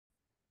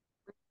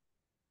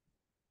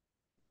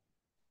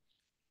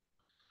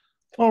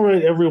All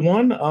right,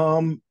 everyone.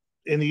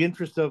 In the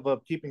interest of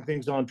keeping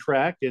things on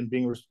track and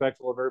being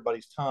respectful of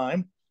everybody's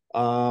time,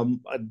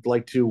 I'd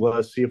like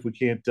to see if we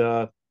can't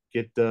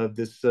get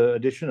this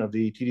edition of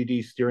the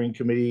TDD Steering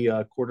Committee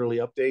quarterly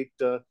update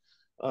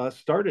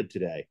started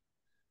today.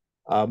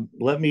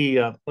 Let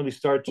me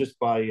start just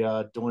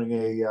by doing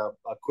a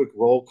quick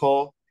roll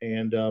call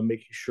and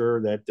making sure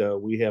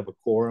that we have a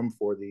quorum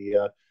for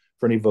the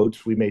for any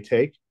votes we may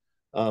take.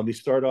 We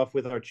start off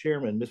with our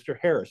chairman, Mr.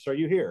 Harris. Are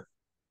you here?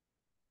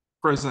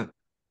 Present.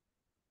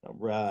 All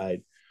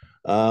right.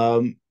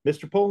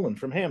 Mr. Poland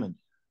from Hammond.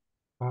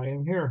 I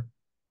am here.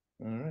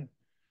 All right.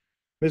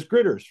 Ms.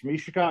 Gritters from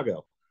East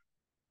Chicago.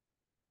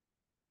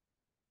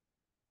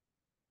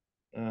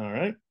 All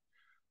right.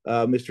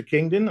 Mr.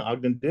 Kingdon,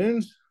 Ogden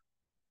Dunes.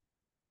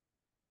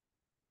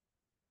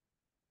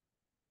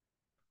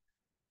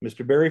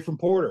 Mr. Berry from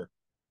Porter.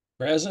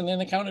 Present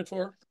and accounted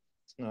for.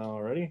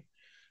 All righty.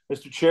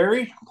 Mr.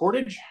 Cherry,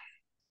 Portage.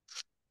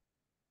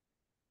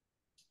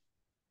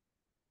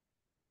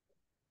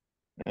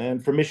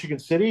 And from Michigan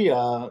City,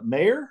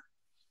 Mayor.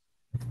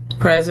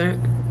 Present.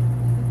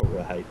 All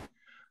right.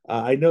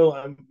 I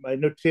know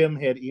Tim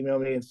had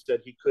emailed me and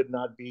said he could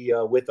not be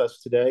with us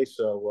today.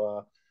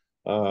 So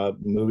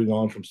moving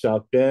on from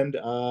South Bend,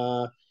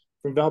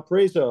 from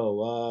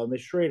Valparaiso,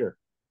 Ms. Schrader.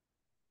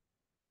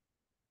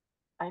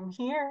 I'm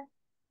here.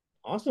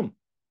 Awesome.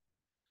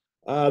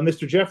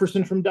 Mr.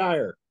 Jefferson from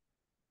Dyer.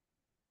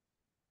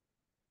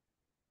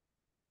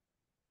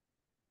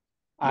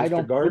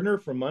 Mr. Gardner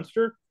from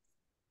Munster.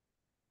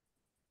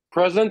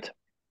 Present.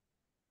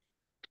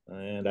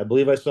 And I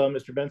believe I saw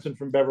Mr. Benson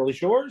from Beverly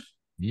Shores.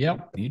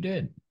 Yep, you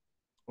did.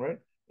 Right.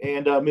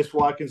 And Miss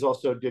Watkins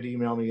also did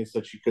email me and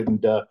said she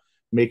couldn't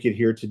make it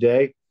here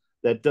today.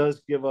 That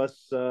does give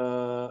us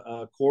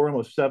a quorum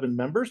of 7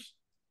 members.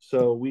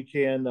 So we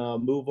can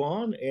move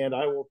on. And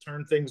I will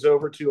turn things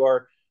over to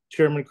our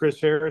chairman, Chris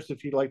Harris,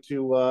 if you'd like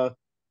to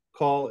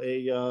call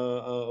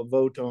a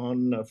vote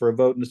on for a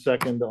vote in a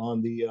second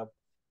on the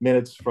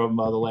minutes from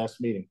the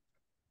last meeting.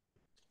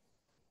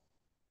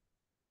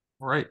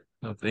 All right.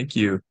 No, thank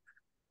you.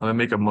 I'm gonna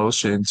make a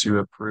motion to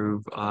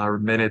approve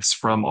minutes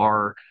from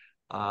our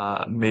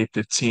May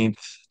 15th,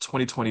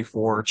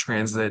 2024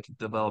 Transit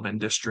Development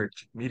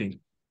District meeting.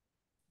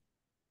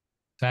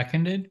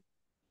 Seconded.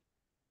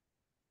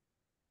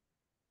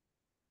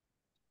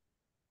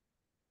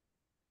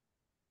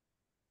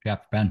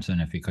 Jeff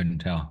Benson, if you couldn't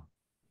tell.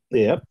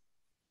 Yep.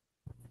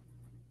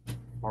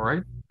 All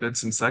right.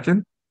 Benson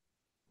second.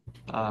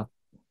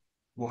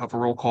 We'll have a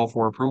roll call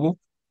for approval.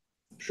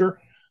 Sure.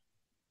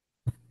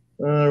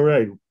 All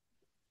right.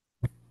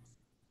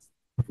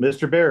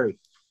 Mr. Berry.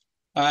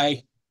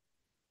 Aye.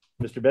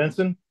 Mr.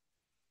 Benson.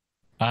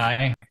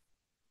 Aye.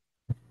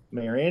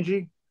 Mayor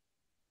Angie.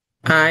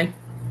 Aye.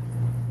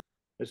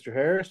 Mr.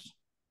 Harris.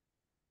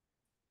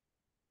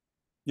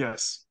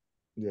 Yes.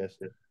 Yes.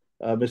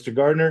 Mr.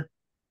 Gardner.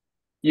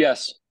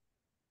 Yes.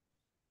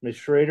 Ms.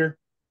 Schrader.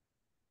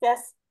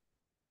 Yes.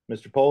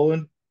 Mr.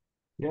 Poland.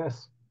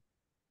 Yes.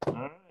 All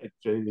right. It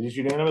is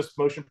unanimous.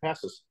 Motion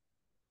passes.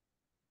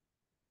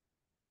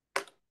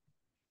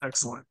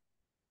 Excellent.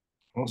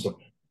 Awesome.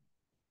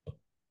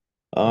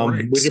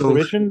 Right, with your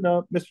permission,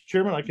 Mr.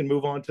 Chairman, I can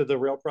move on to the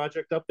rail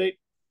project update.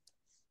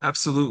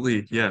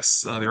 Absolutely.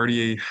 Yes. The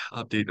RDA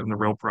update on the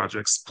rail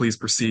projects. Please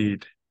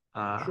proceed.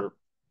 Sure.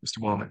 Mr.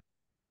 Wellman.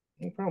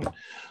 No problem.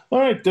 All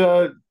right.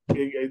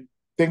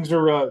 Things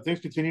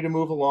continue to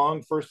move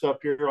along. First up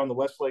here on the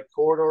Westlake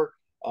Corridor,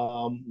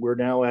 we're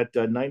now at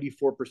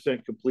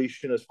 94%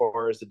 completion as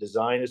far as the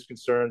design is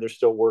concerned. They're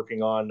still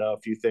working on a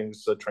few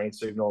things, train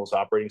signals,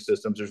 operating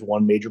systems. There's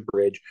one major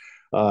bridge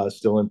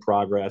still in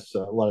progress. A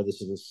lot of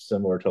this is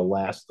similar to the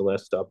last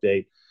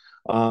update.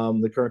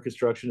 The current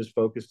construction is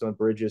focused on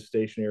bridges,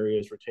 station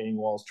areas, retaining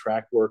walls,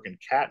 track work, and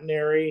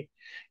catenary.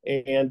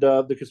 And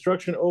the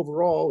construction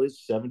overall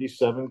is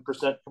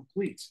 77%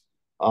 complete.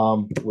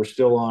 We're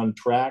still on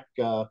track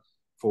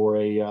for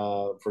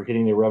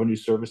hitting the revenue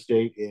service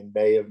date in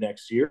May of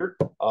next year.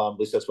 At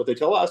least that's what they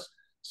tell us.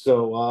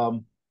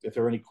 So if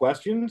there are any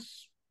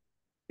questions,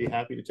 be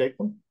happy to take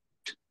them.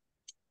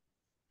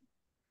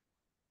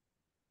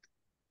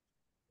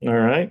 All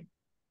right.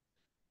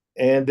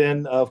 And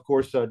then, of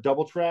course,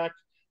 double track.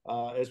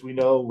 As we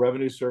know,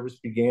 revenue service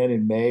began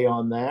in May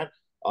on that.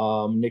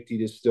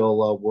 NICTE is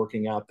still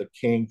working out the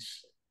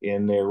kinks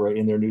in their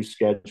new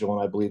schedule,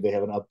 and I believe they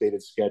have an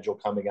updated schedule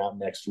coming out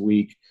next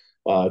week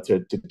to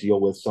deal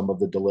with some of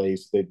the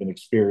delays they've been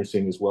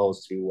experiencing, as well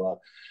as to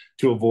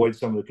avoid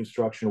some of the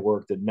construction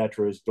work that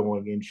Metra is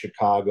doing in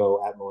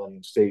Chicago at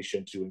Millennium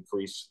Station to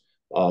increase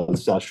the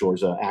South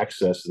Shore's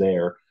access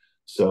there.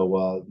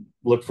 So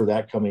look for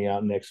that coming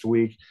out next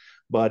week.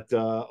 But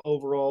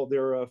overall,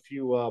 there are a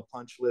few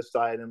punch list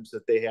items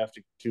that they have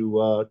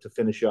to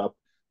finish up.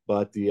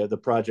 But the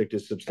project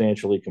is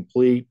substantially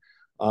complete.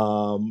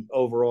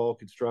 Overall,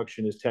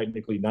 construction is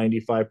technically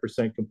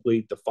 95%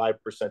 complete. The 5%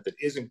 that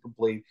isn't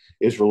complete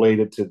is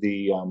related to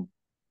the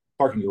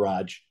parking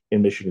garage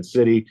in Michigan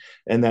City,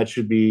 and that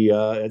should be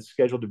it's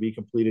scheduled to be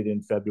completed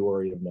in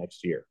February of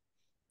next year.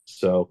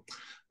 So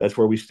that's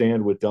where we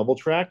stand with double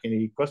track.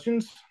 Any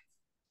questions?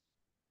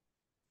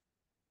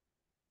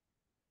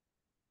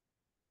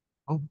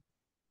 Oh,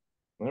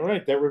 All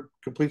right, that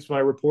completes my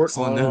report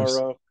excellent on news.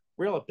 our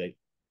rail update.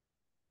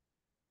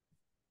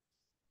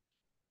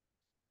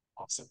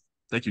 Awesome.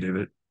 Thank you,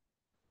 David.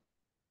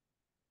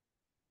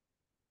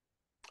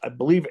 I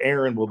believe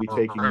Aaron will be All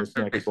taking this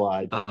right. next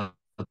slide.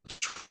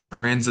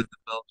 Transit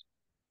development.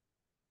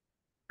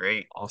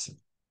 Great. Awesome.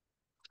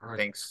 All right.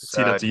 Thanks. Let's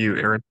heat up to you,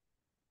 Aaron.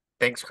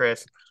 Thanks,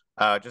 Chris.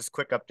 Just a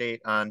quick update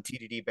on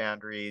TDD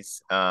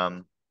boundaries.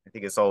 I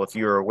think as all of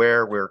you are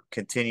aware, we're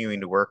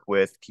continuing to work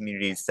with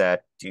communities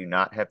that do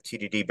not have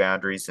TDD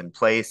boundaries in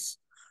place.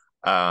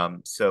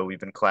 So we've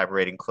been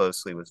collaborating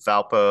closely with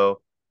Valpo.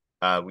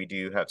 We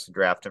do have some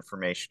draft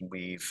information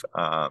we've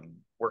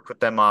worked with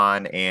them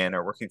on and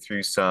are working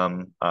through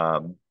some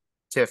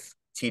TIF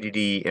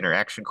TDD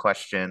interaction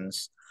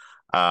questions.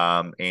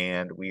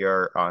 And we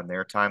are on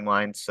their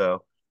timeline.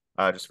 So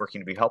just working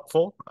to be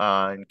helpful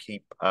and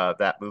keep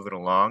that moving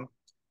along.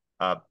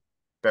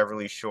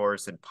 Beverly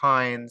Shores and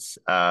Pines,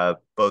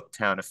 both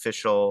town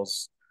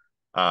officials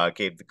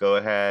gave the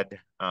go-ahead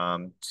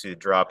to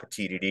drop a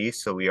TDD.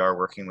 So we are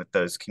working with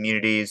those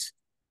communities,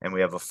 and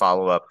we have a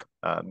follow-up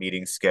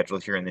meeting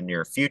scheduled here in the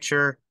near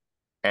future.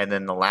 And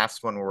then the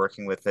last one we're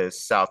working with is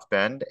South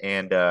Bend,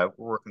 and we're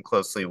working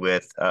closely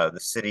with the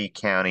city,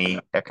 county,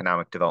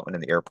 economic development,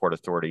 and the airport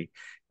authority.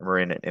 And we're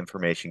in an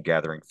information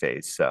gathering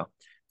phase. So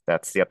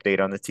that's the update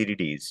on the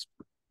TDDs.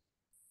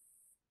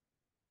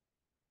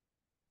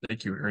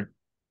 Thank you, Aaron.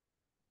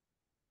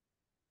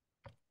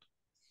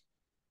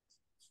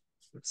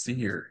 Let's see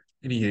here.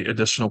 Any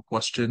additional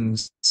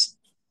questions,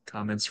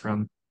 comments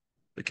from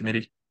the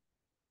committee?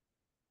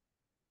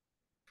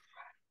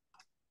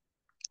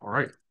 All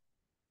right.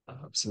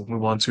 So we'll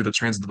move on to the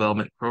Transit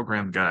Development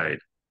Program Guide.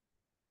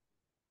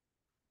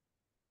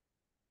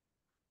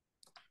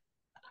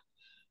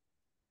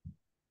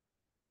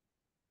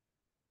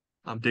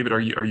 David, are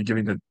you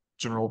giving the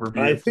general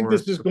overview? I think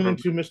this is the going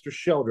program? to Mr.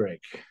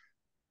 Sheldrake.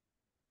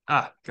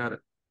 Got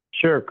it.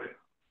 Sure,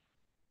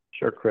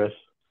 Chris.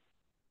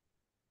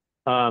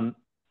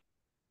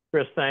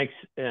 Chris, thanks,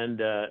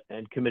 and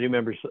committee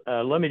members.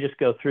 Let me just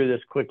go through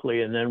this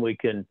quickly, and then we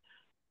can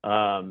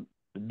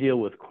deal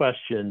with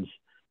questions.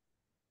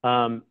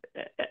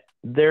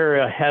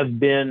 There have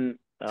been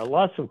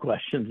lots of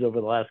questions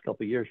over the last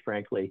couple of years,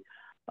 frankly,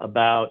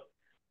 about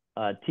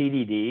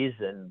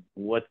TDDs and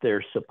what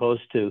they're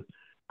supposed to,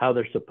 how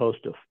they're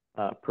supposed to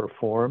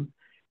perform,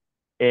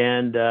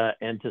 and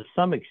to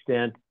some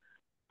extent,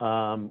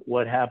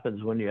 what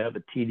happens when you have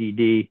a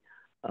TDD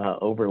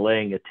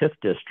overlaying a TIF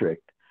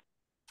district.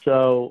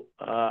 So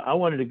I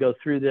wanted to go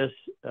through this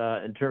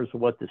in terms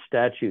of what the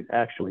statute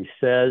actually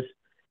says,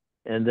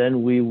 and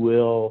then we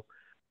will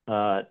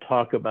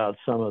talk about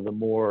some of the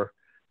more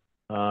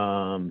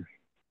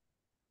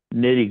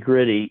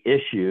nitty-gritty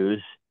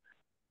issues.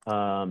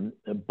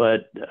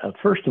 But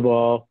first of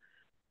all,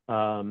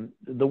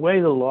 the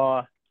way the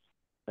law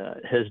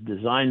has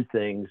designed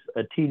things,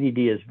 a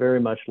TDD is very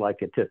much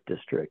like a TIF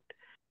district.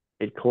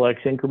 It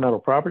collects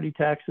incremental property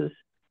taxes.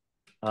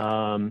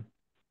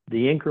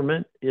 The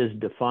increment is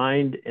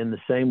defined in the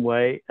same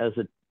way as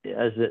in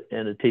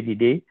a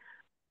TDD,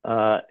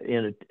 as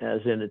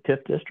in a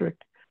TIF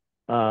district.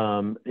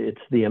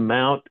 It's the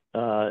amount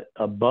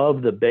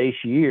above the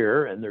base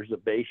year, and there's a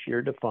base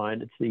year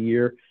defined. It's the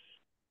year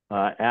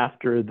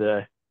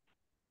after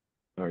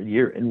or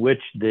year in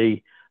which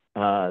the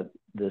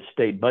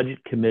state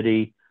budget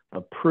committee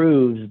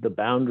approves the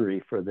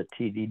boundary for the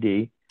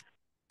TDD,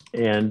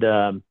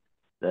 and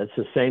that's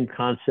the same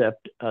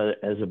concept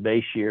as a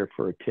base year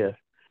for a TIF.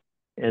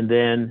 And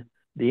then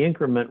the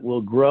increment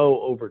will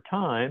grow over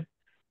time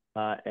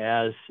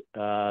as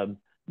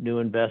new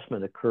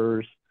investment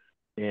occurs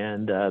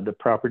and the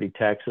property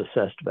tax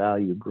assessed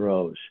value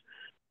grows.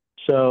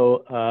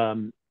 So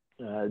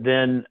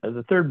then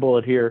the third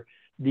bullet here,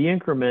 the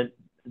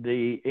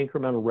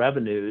incremental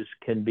revenues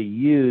can be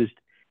used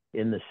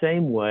in the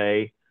same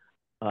way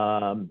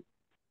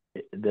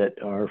that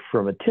are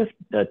from a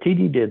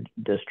TD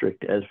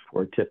district as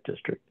for a TIF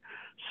district.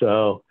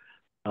 So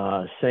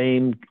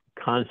same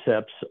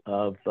concepts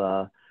of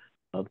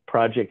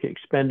project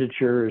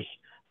expenditures,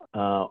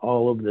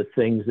 all of the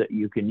things that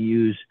you can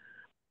use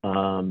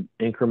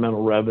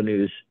incremental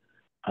revenues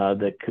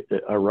that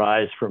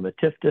arise from a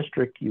TIF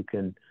district, you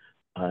can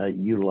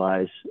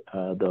utilize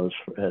those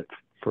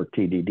for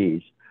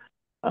TDDs.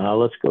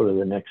 Let's go to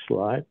the next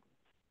slide.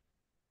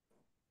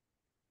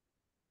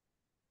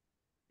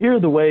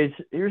 Here's the way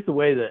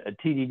that a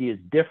TDD is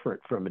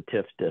different from a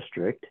TIF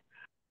district.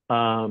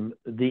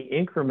 The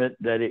increment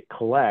that it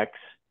collects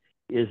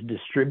is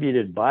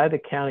distributed by the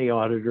county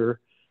auditor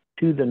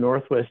to the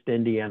Northwest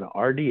Indiana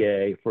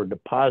RDA for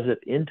deposit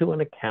into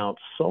an account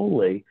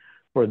solely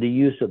for the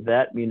use of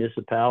that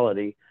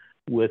municipality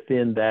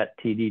within that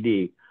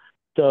TDD.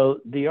 So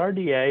the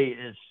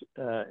RDA is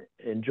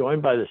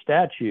enjoined by the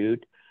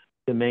statute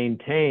to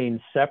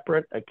maintain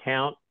separate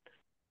account,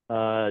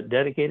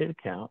 dedicated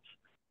accounts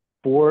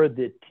for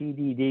the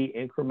TDD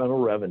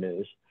incremental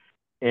revenues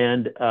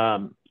And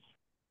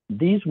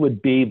these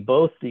would be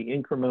both the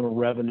incremental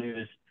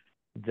revenues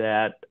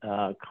that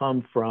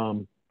come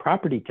from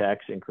property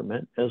tax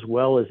increment as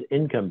well as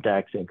income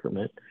tax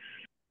increment.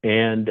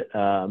 And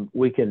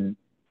we can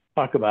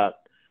talk about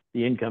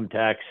the income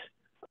tax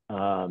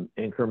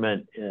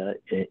increment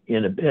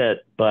in a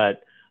bit,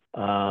 but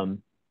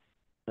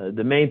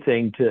the main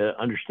thing to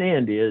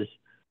understand is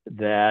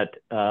that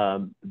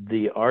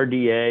the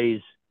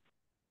RDA's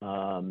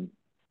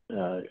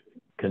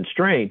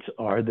constraints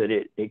are that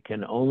it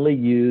can only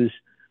use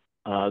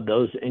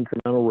those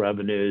incremental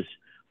revenues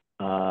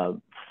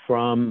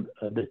from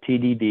the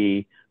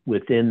TDD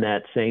within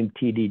that same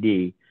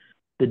TDD.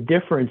 The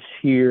difference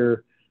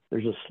here,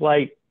 there's a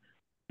slight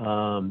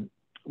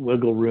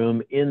wiggle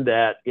room in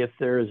that if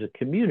there is a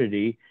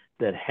community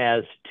that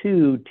has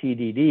two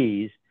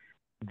TDDs,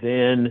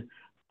 then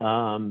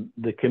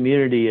the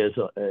community is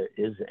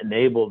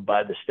enabled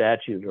by the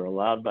statute or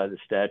allowed by the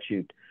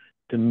statute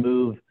to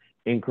move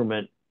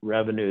increment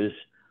revenues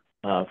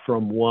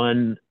from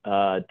one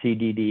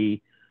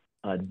TDD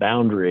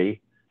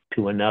boundary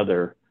to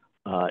another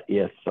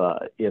if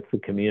the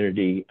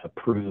community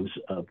approves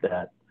of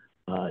that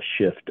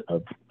shift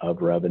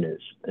of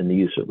revenues and the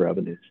use of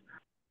revenues.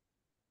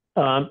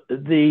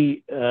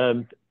 The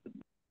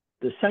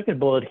second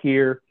bullet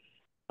here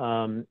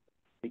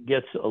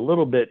gets a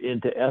little bit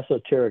into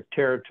esoteric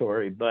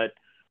territory, but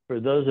for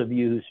those of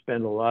you who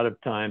spend a lot of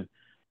time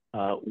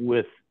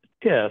with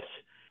TIFs,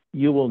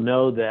 you will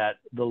know that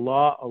the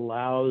law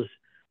allows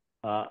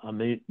a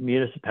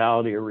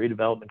municipality or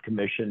redevelopment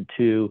commission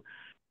to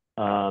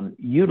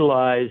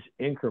utilize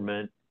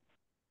increment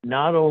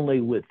not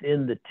only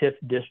within the TIF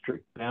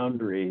district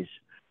boundaries,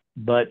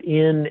 but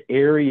in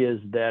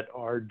areas that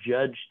are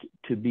judged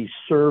to be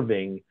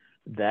serving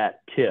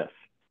that TIF.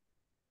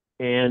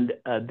 And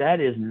that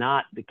is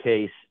not the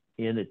case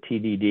in a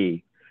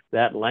TDD.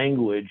 That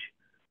language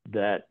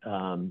that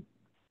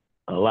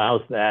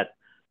allows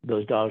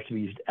those dollars to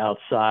be used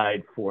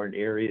outside for an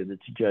area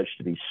that's judged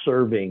to be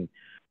serving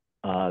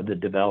the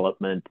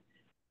development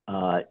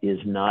is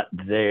not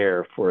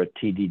there for a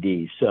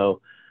TDD.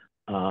 So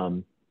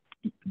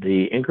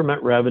the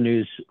increment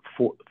revenues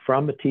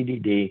from a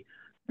TDD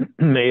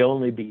may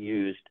only be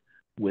used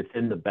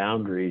within the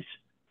boundaries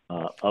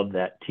of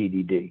that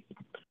TDD.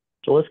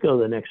 So let's go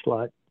to the next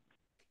slide.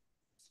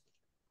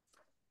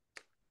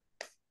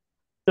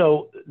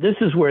 So this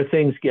is where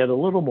things get a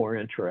little more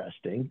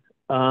interesting.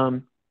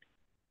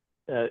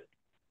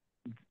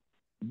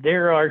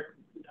 There are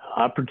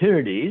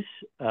opportunities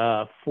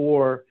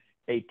for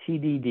a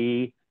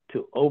TDD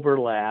to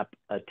overlap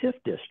a TIF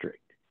district.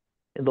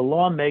 And the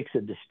law makes a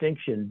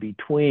distinction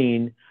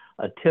between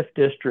a TIF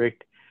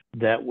district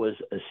that was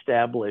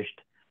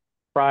established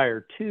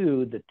prior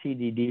to the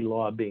TDD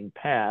law being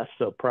passed,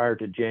 so prior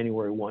to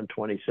January 1,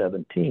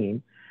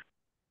 2017,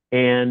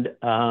 and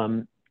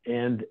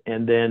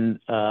then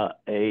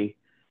a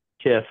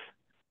TIF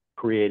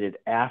created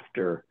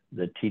after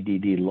the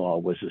TDD law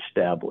was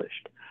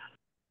established.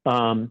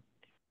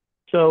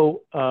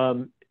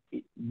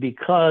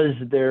 Because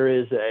there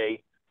is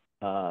a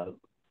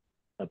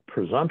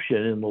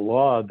presumption in the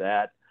law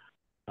that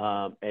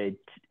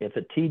if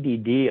a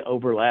TDD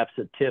overlaps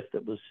a TIF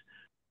that was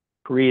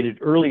created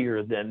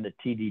earlier than the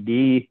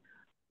TDD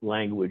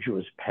language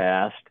was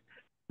passed,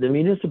 the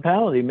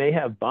municipality may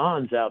have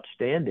bonds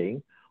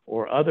outstanding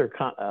or other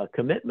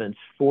commitments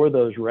for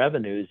those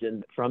revenues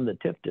from the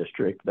TIF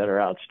district that are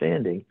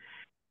outstanding.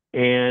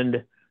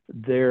 And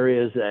there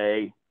is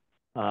a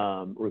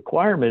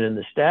requirement in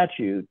the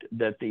statute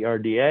that the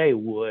RDA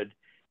would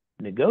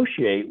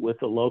negotiate with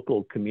the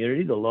local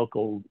community, the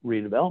local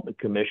redevelopment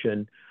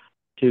commission,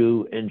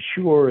 to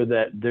ensure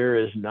that there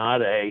is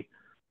not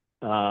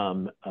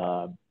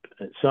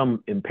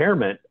some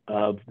impairment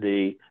of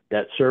the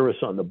debt service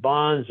on the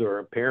bonds or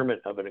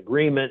impairment of an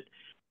agreement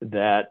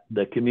that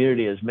the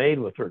community has made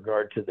with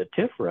regard to the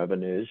TIF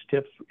revenues,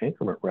 TIF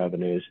increment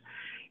revenues.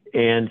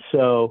 And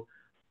so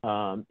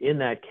in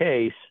that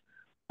case,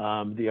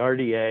 the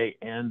RDA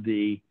and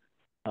the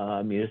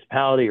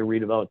municipality or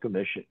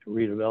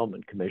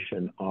redevelopment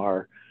commission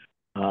are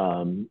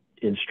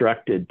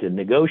instructed to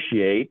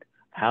negotiate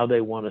how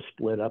they want to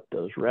split up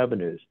those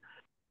revenues.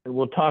 And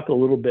we'll talk a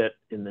little bit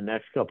in the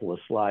next couple of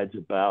slides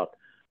about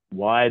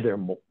why there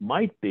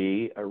might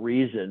be a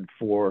reason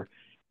for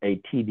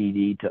a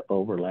TDD to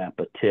overlap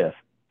a TIF.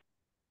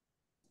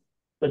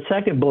 The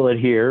second bullet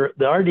here,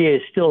 the RDA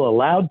is still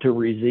allowed to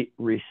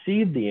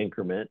receive the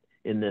increment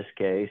in this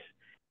case.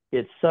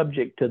 It's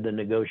subject to the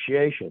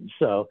negotiation.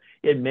 So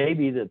it may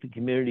be that the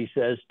community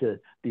says to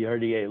the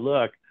RDA,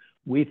 look,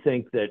 we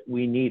think that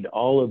we need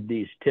all of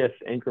these TIF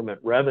increment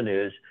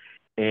revenues,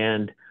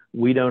 and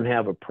we don't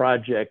have a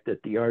project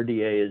that the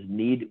RDA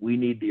we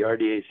need the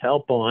RDA's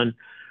help on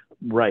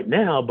right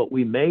now, but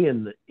we may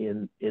in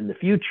the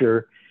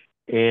future.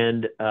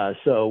 And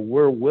so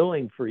we're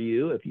willing for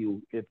you,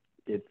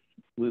 if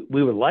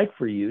we would like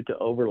for you to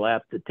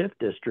overlap the TIF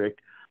district,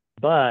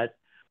 but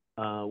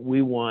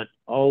we want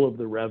all of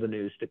the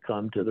revenues to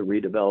come to the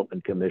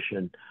redevelopment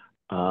commission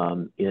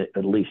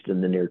at least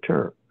in the near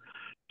term.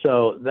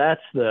 So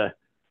that's the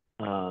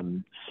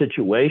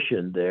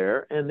situation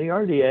there, and the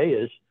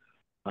RDA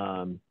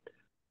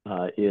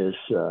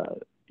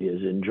is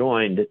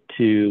enjoined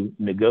to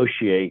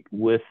negotiate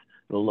with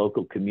the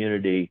local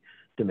community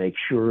to make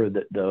sure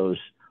that those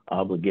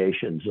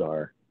obligations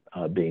are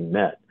being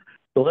met.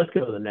 So let's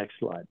go to the next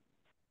slide.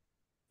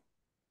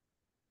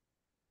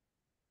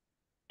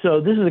 So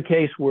this is a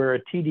case where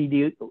a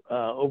TDD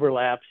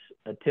overlaps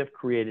a TIF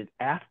created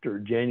after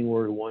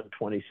January 1,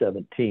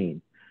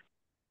 2017.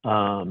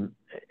 In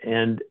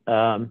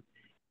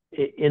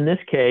this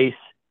case,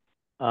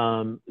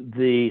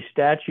 the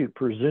statute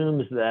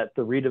presumes that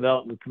the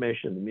redevelopment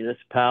commission, the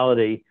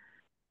municipality,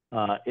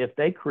 if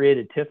they create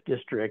a TIF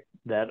district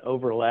that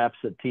overlaps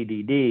a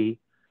TDD,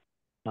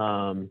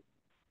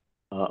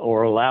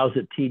 or allows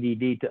a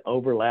TDD to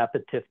overlap a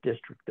TIF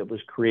district that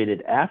was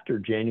created after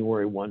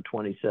January 1,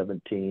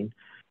 2017,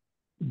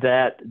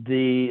 that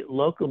the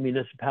local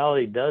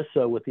municipality does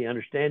so with the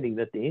understanding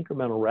that the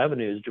incremental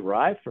revenues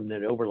derived from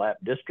that overlap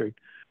district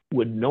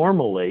would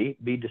normally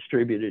be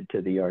distributed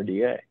to the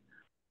RDA.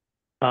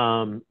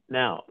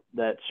 Now,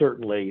 that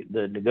certainly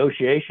the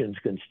negotiations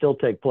can still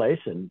take place,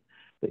 and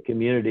the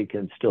community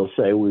can still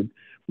say,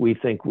 we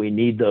think we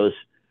need those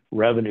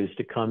revenues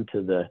to come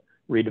to the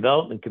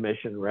redevelopment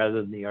commission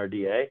rather than the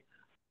RDA.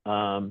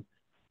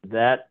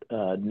 That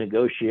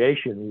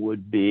negotiation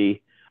would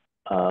be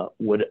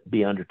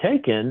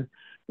undertaken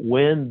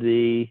when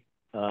the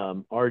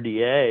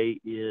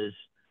RDA is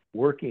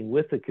working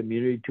with the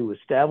community to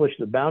establish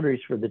the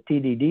boundaries for the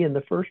TDD in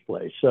the first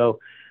place. So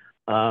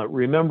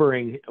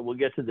remembering, we'll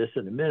get to this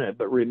in a minute,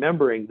 but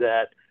remembering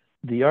that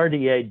the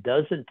RDA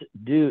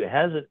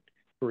hasn't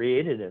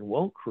created and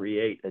won't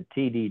create a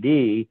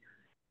TDD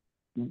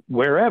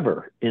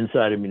wherever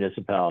inside a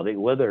municipality,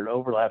 whether it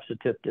overlaps a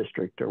TIF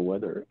district or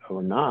whether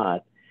or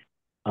not,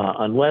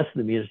 unless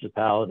the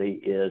municipality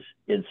is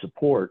in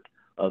support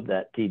of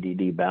that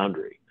TDD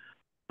boundary.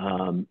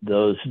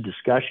 Those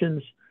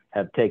discussions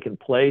have taken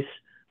place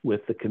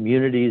with the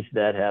communities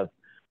that have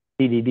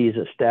TDDs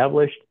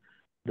established.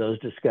 Those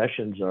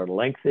discussions are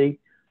lengthy.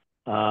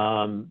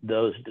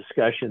 Those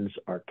discussions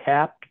are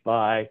capped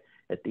by,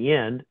 at the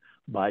end,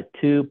 by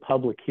 2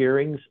 public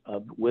hearings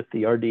with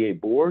the RDA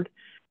board,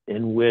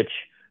 in which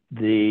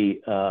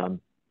the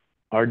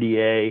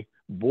RDA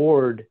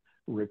board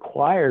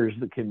requires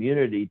the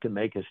community to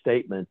make a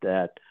statement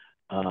that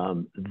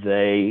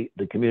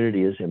the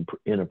community is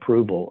in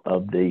approval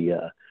of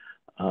the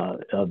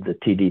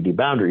TDD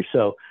boundary.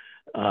 So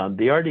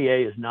the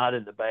RDA is not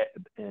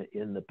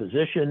in the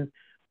position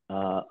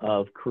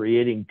of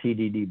creating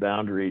TDD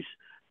boundaries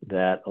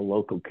that a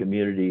local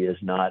community is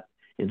not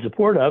in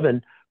support of.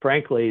 And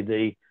frankly,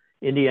 the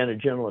Indiana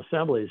General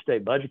Assembly, the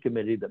State Budget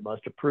Committee that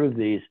must approve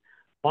these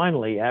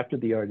finally after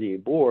the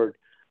RDA board,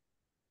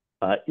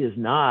 is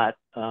not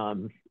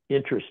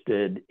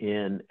interested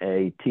in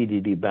a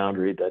TDD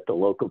boundary that the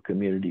local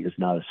community is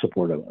not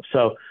supportive of.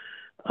 So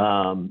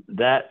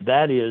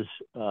that is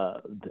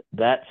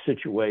that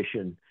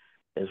situation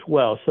as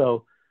well.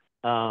 So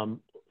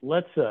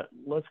let's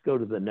go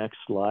to the next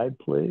slide,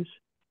 please.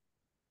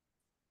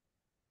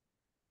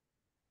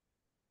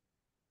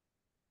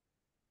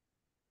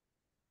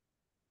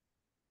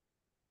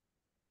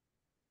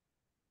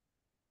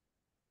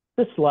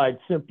 This slide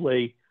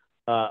simply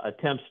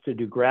attempts to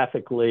do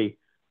graphically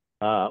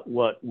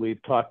what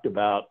we've talked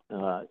about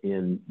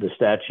in the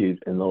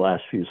statute in the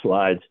last few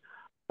slides.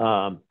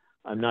 I'm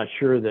not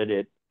sure that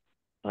it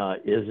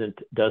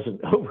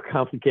doesn't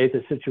overcomplicate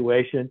the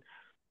situation.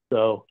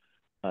 So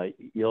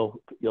you'll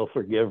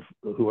forgive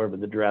whoever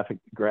the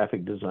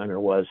graphic designer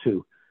was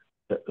who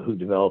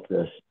developed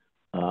this.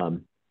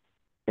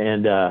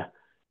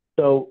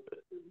 So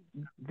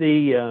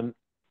the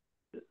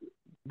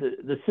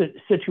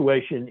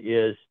situation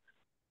is,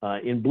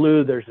 in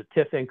blue, there's a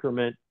TIF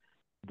increment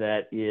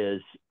that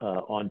is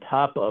on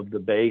top of the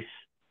base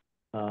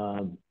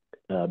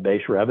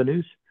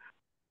revenues.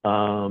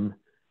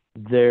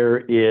 There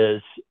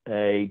is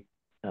a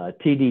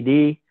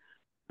TDD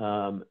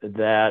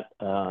that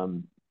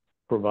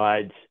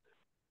provides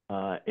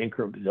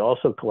increment,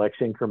 also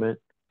collects increment.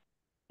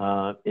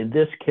 In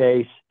this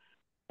case,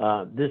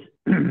 this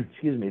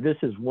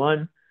is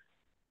one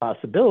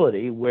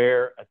possibility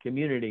where a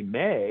community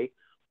may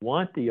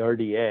want the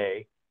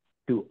RDA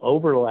to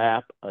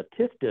overlap a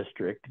TIF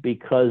district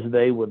because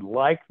they would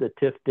like the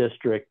TIF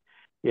district,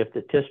 if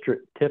the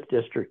TIF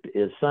district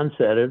is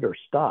sunsetted or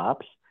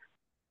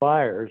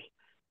expires,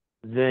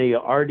 the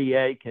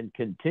RDA can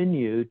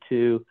continue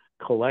to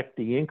collect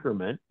the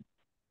increment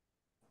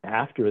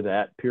after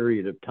that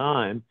period of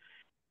time,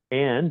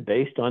 and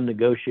based on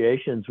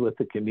negotiations with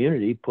the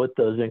community, put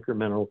those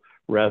incremental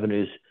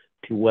revenues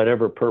to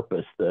whatever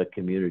purpose the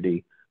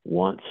community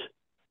wants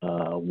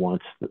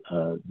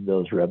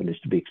those revenues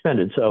to be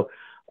expended. So,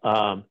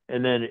 and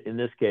then in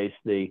this case,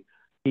 the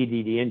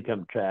TDD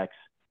income tax,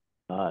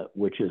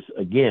 which is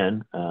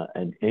again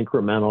an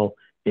incremental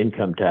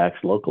income tax,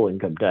 local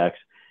income tax,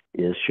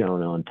 is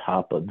shown on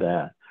top of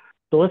that.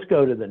 So let's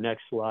go to the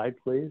next slide,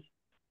 please.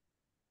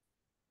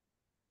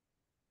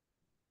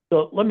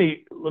 So let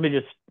me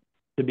just,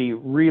 to be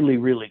really,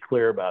 really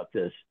clear about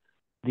this,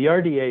 the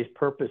RDA's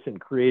purpose in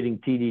creating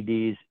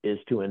TDDs is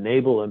to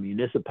enable a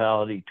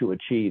municipality to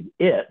achieve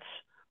its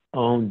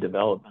own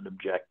development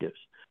objectives.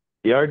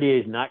 The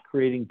RDA is not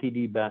creating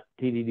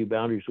TDD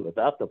boundaries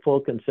without the full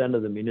consent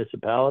of the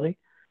municipality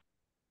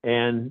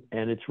and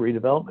its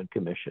redevelopment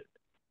commission.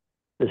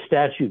 The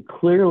statute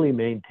clearly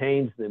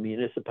maintains the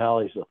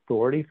municipality's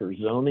authority for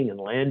zoning and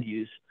land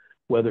use,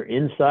 whether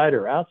inside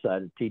or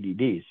outside of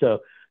TDD. So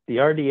the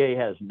RDA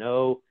has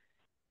no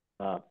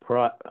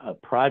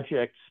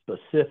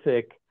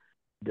project-specific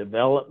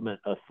development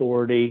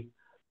authority.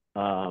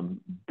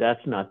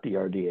 That's not the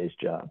RDA's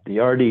job. The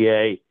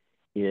RDA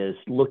is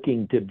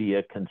looking to be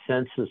a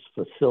consensus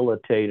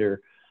facilitator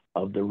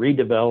of the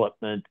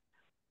redevelopment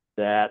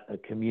that a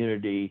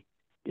community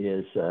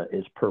is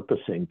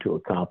purposing to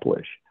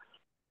accomplish.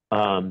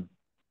 Again,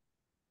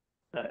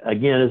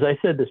 as I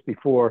said this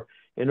before,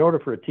 in order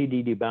for a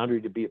TDD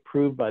boundary to be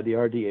approved by the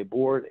RDA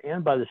board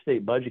and by the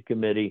state budget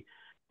committee,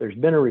 there's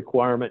been a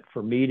requirement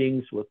for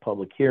meetings with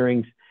public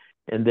hearings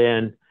and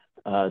then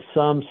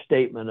some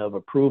statement of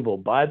approval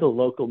by the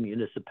local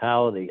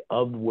municipality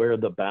of where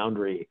the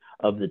boundary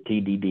of the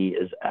TDD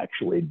is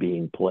actually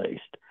being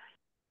placed.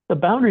 The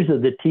boundaries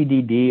of the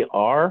TDD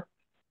are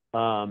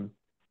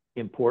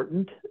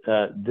important.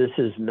 This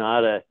is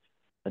not a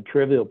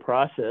trivial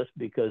process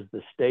because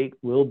the state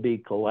will be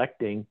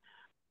collecting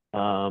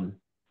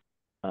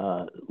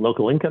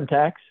local income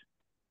tax,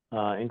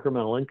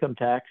 incremental income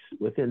tax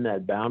within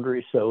that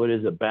boundary. So it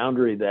is a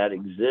boundary that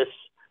exists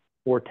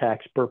for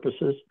tax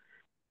purposes.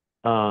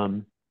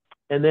 And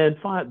then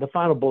the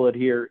final bullet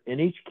here, in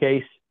each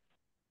case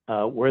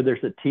where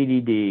there's a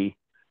TDD,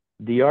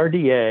 the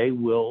RDA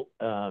will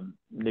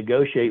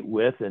negotiate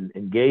with and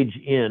engage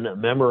in a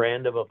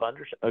memorandum of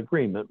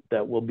agreement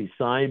that will be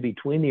signed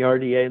between the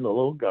RDA and the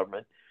local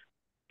government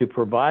to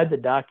provide the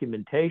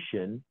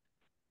documentation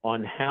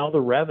on how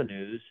the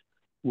revenues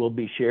will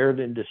be shared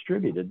and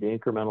distributed, the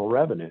incremental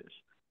revenues.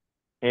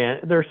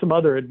 And there are some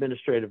other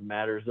administrative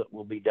matters that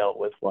will be dealt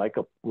with, like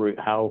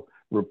how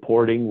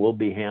reporting will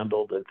be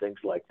handled and things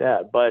like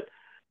that. But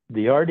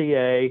the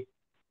RDA,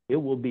 it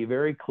will be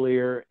very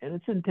clear,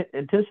 and it's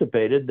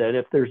anticipated that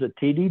if there's a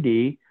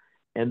TDD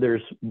and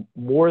there's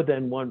more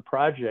than one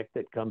project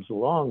that comes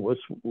along, which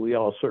we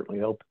all certainly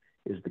hope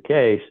is the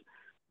case,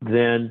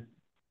 then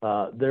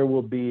there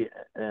will be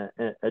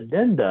an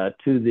addenda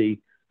to the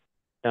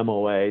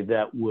MOA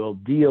that will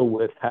deal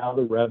with how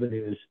the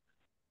revenues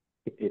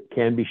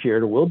can be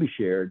shared or will be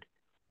shared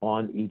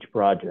on each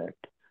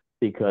project,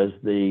 because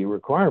the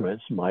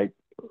requirements might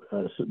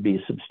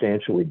be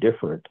substantially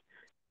different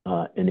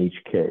in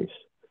each case.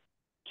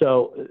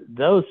 So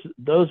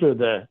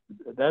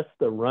that's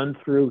the run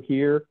through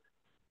here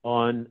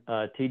on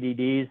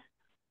TDDs,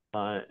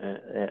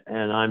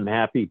 and I'm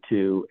happy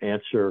to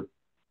answer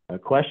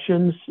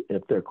questions.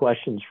 If there are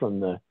questions from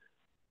the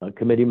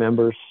committee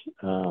members,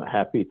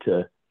 happy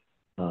to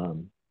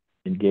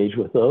engage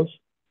with those.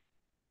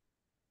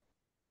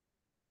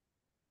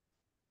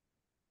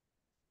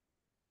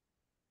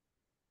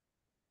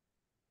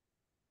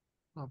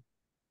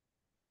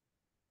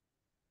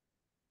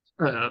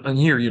 And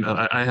here,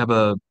 I have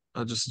a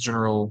just a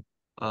general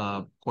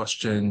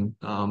question.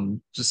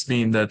 Just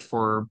mean that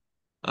for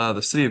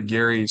the City of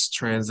Gary's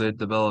Transit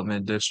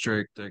Development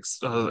District,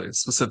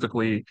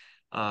 specifically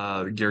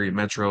Gary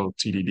Metro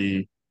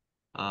TDD,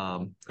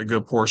 a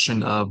good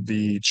portion of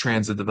the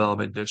Transit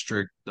Development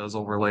District does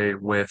overlay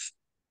with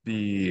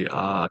the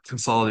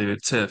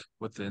consolidated TIF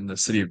within the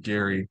City of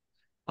Gary.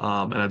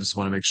 And I just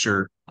want to make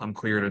sure I'm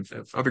clear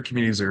if other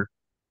communities are,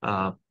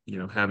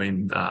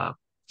 having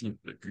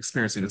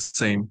experiencing the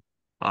same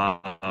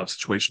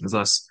situation as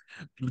us.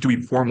 Do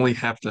we formally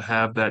have to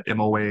have that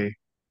MOA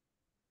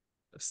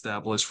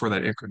established for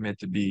that increment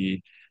to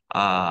be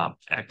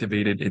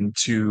activated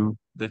into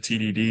the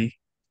TDD?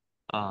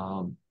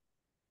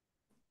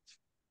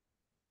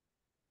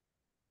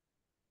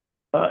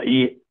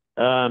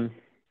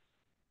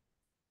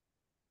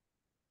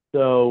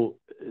 So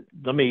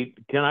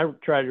can I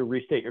try to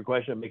restate your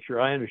question and make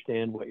sure I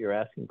understand what you're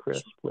asking,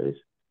 Chris, please?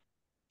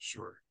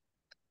 Sure.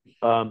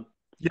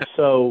 Yeah.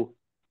 So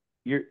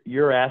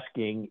you're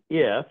asking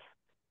if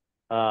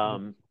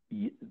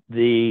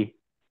the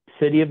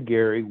City of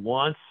Gary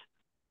wants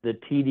the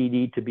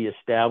TDD to be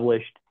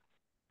established,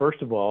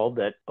 first of all,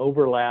 that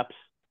overlaps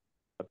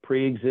a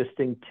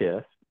pre-existing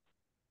TIF,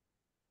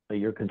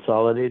 your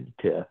consolidated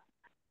TIF,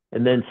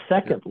 and then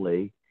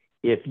secondly,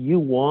 if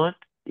you,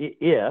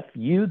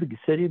 the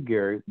City of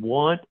Gary,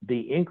 want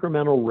the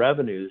incremental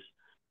revenues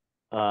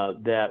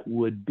that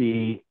would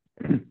be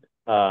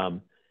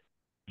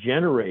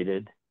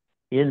generated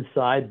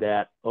inside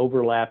that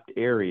overlapped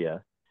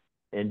area.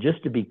 And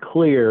just to be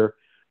clear,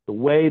 the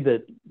way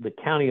that the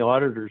county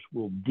auditors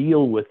will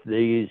deal with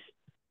these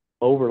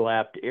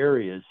overlapped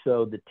areas.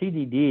 So the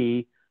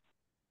TDD,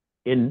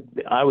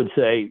 I would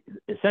say,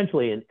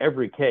 essentially in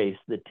every case,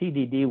 the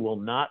TDD will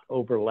not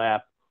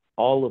overlap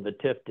all of the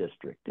TIF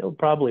district. It'll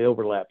probably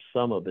overlap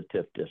some of the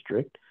TIF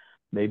district,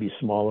 maybe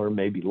smaller,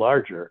 maybe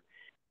larger.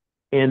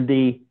 And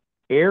the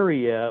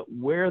area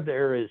where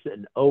there is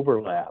an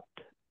overlapped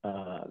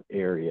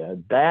area,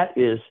 that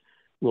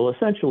will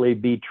essentially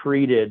be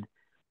treated,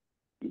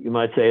 you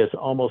might say, as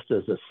almost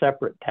as a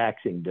separate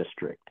taxing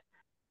district.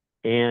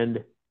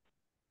 And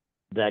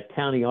that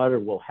county auditor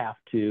will have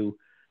to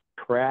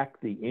track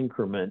the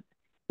increment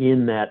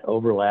in that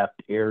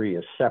overlapped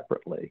area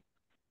separately.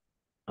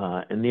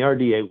 And the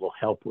RDA will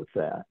help with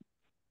that.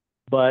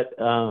 But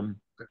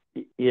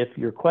if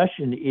your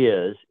question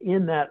is,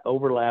 in that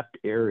overlapped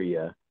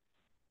area,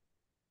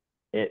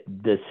 if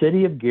the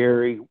city of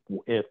Gary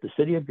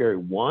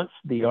wants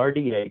the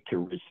RDA to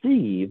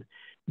receive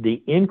the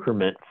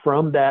increment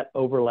from that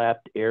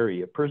overlapped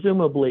area,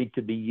 presumably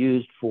to be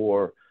used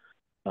for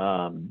the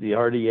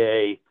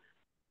RDA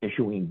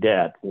issuing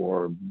debt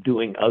or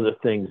doing other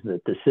things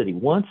that the city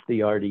wants the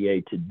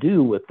RDA to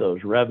do with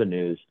those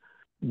revenues,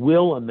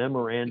 will a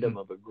memorandum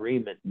of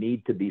agreement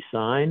need to be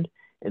signed?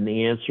 And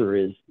the answer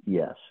is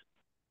yes.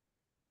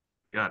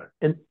 Got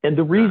it. And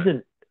the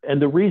reason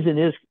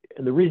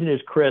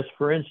is, Chris,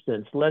 for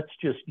instance, let's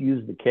just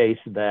use the case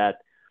that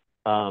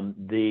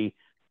the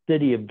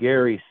city of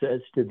Gary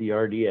says to the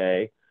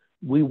RDA,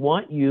 we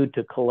want you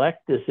to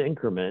collect this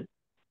increment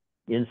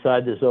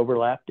inside this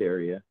overlapped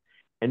area,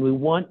 and we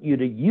want you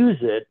to use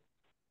it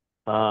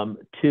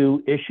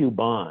to issue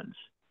bonds.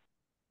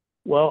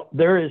 Well,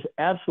 there is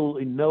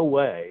absolutely no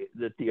way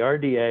that the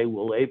RDA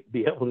will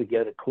be able to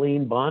get a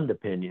clean bond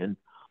opinion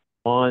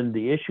on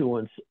the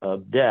issuance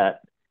of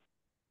debt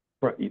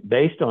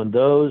based on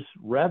those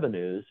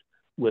revenues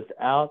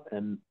without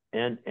an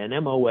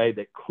MOA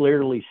that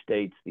clearly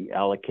states the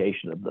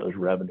allocation of those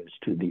revenues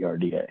to the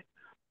RDA.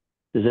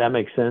 Does that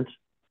make sense?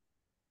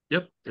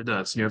 Yep, it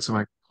does. You answered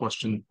my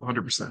question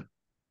 100%.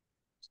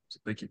 So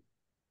thank you.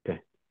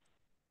 Okay.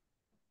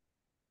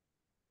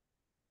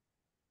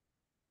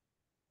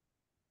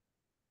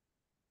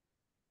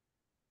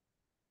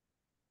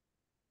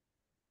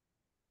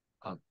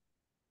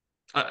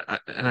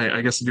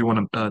 I guess I do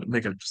want to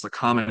make just a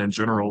comment in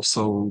general.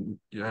 So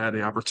you had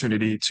the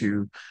opportunity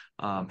to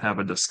have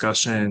a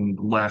discussion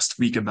last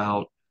week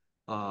about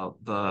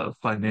the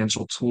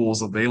financial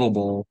tools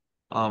available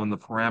and the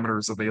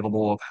parameters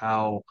available of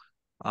how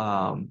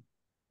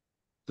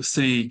the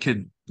city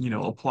could,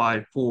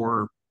 apply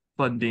for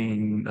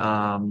funding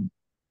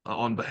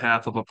on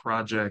behalf of a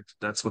project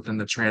that's within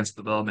the Transit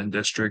Development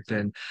District.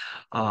 And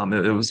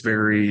it was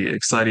very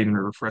exciting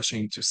and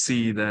refreshing to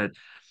see that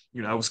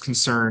I was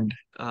concerned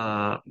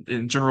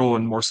in general,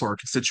 and more so our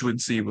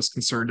constituency was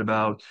concerned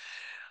about,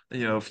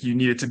 if you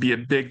needed to be a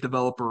big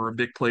developer or a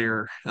big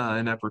player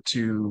in effort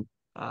to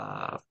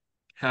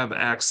have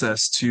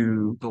access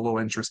to the low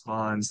interest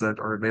bonds that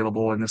are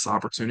available in this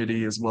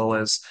opportunity, as well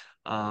as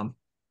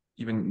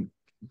even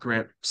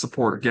grant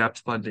support, gap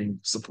funding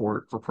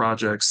support for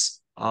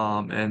projects.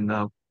 What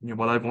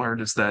I've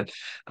learned is that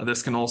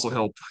this can also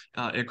help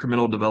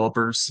incremental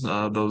developers,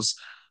 those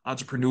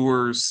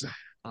entrepreneurs,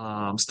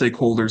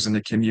 stakeholders in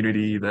the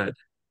community that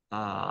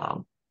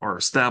are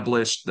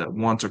established, that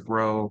want to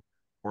grow,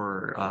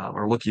 or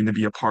are looking to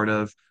be a part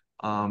of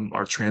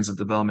our transit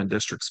development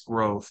district's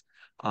growth.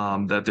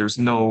 That there's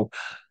no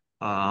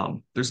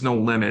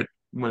limit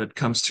when it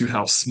comes to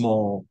how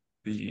small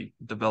the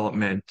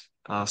development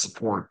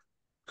support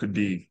could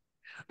be.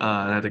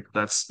 And I think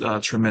that's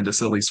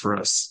tremendous, at least for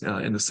us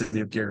in the city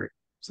of Gary.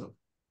 So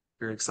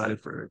very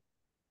excited for it.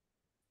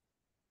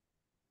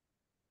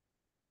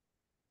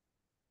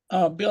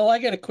 Bill, I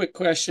got a quick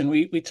question.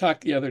 We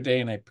talked the other day,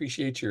 and I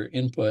appreciate your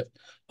input.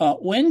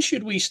 When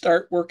should we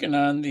start working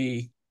on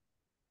the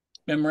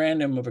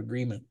memorandum of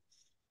agreement?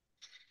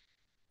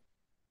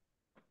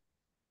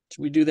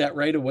 Should we do that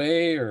right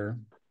away, or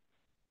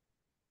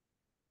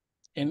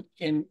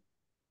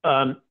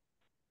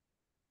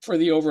for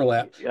the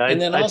overlap?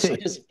 And then also,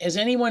 has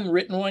anyone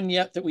written one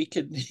yet that we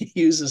could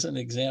use as an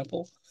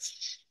example?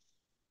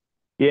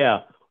 Yeah.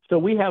 So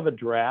we have a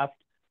draft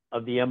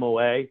of the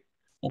MOA.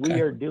 Okay.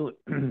 We are doing,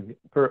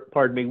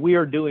 we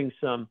are doing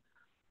some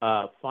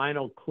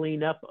final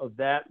cleanup of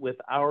that with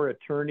our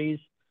attorneys,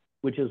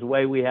 which is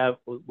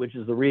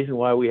the reason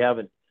why we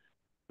haven't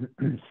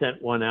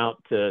sent one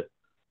out to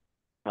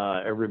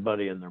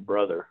everybody and their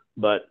brother.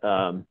 But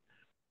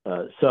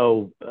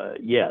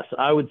yes,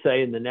 I would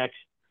say in the next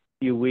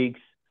few weeks,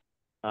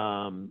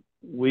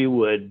 we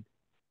would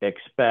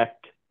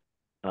expect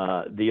we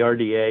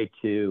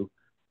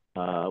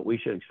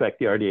should expect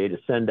the RDA to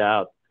send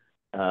out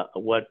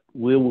what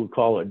we will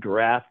call a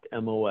draft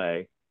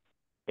MOA.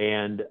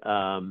 And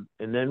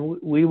then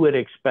we would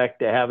expect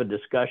to have a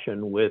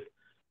discussion with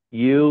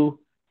you,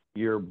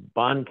 your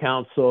bond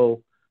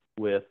counsel,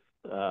 with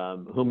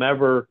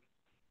whomever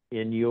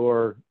in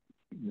your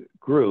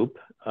group,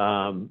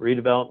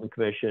 redevelopment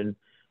commission,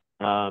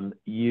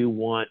 you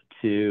want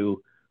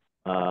to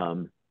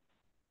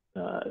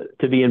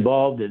be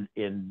involved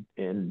in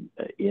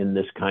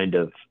this kind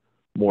of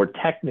more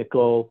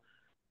technical,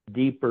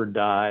 deeper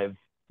dive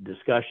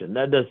discussion.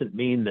 That doesn't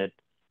mean that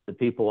the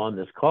people on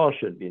this call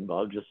should be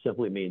involved. It just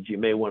simply means you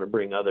may want to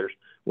bring others.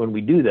 When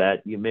we do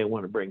that, you may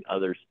want to bring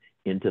others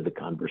into the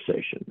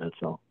conversation.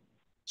 That's all.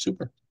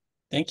 Super.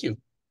 Thank you.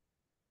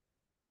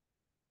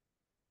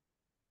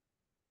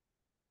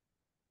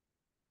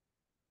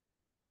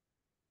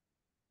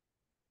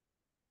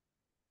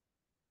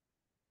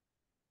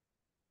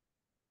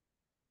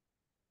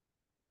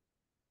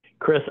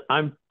 Chris,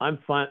 I'm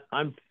fine.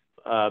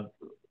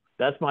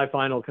 That's my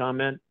final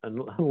comment,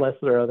 unless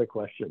there are other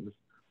questions.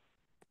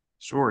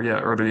 Sure, yeah.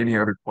 Are there any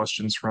other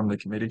questions from the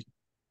committee?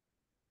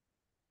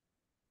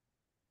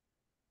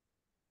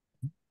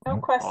 No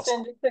Nope.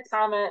 question, just a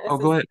comment. Oh,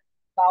 This go is ahead.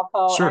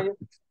 Valpo. I Sure.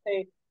 just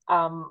say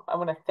I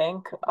want to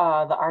thank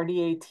the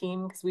RDA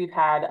team because we've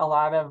had a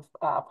lot of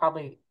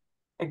probably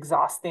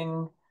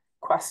exhausting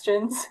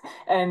questions,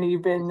 and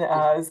you've been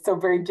so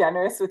very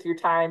generous with your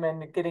time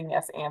and getting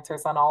us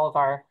answers on all of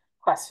our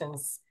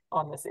questions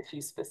on this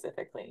issue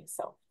specifically.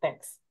 So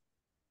thanks.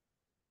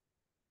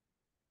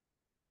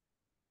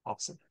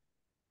 Awesome.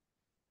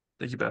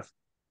 Thank you, Beth.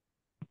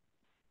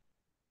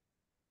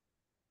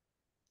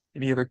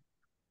 Any other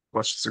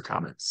questions or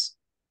comments?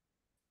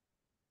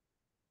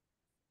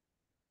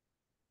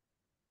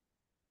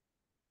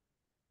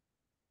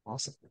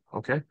 Awesome.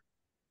 Okay. All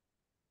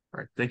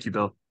right. Thank you,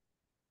 Bill.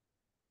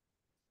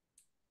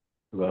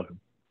 You're welcome.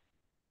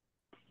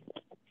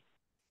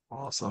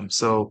 Awesome.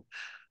 So,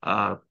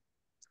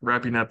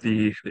 wrapping up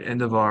the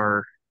end of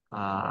our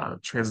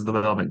transit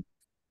development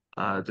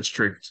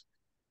district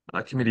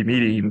committee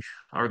meeting,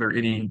 are there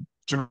any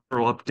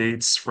general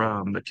updates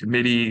from the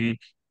committee,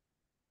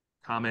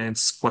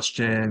 comments,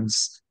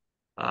 questions,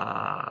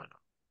 uh,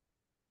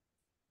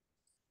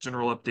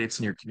 general updates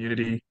in your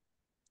community?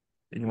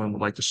 Anyone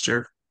would like to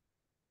share?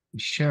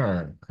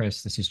 Sure,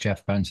 Chris, this is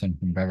Jeff Benson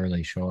from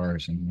Beverly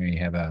Shores, and we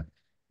have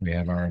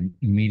our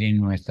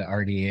meeting with the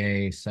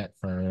RDA set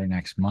for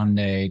next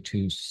Monday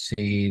to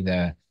see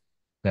the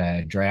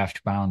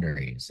draft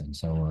boundaries. And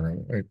so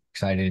we're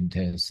excited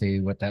to see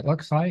what that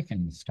looks like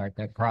and start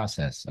that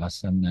process,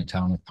 us in the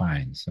town of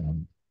Pines. So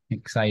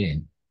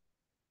exciting.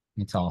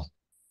 That's all.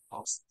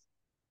 Awesome.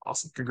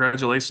 Awesome.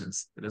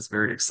 Congratulations. It is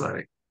very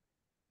exciting.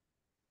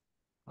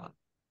 Uh,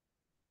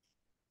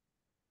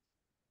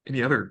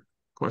 any other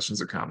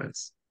questions or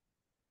comments?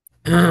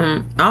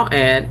 I'll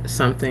add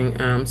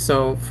something.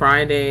 So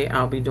Friday,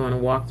 I'll be doing a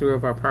walkthrough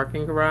of our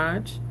parking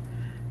garage.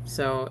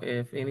 So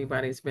if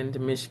anybody's been to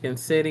Michigan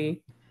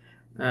City,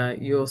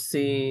 you'll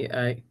see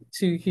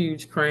two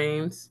huge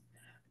cranes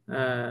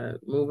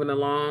moving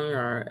along.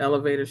 Our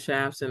elevator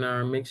shafts in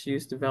our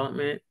mixed-use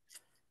development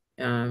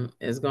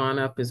has gone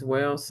up as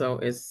well. So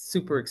it's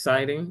super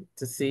exciting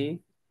to see,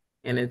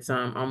 and it's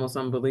almost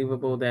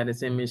unbelievable that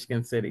it's in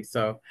Michigan City.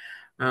 So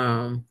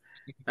um,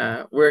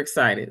 we're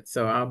excited.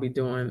 So I'll be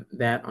doing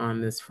that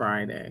on this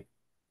Friday.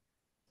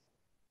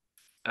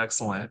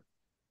 Excellent.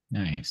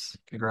 Nice.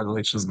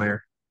 Congratulations,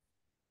 Mayor.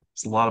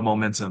 It's a lot of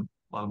momentum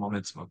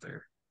up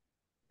there.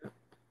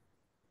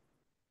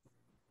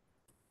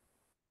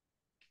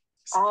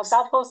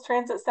 Valpo's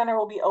Transit Center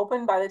will be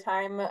open by the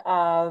time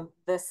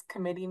this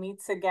committee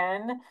meets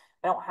again.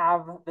 I don't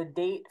have the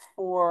date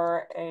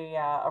for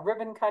a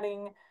ribbon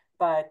cutting,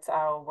 but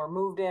we're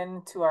moved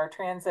into our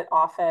transit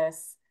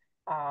office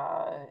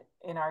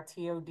in our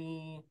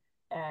TOD,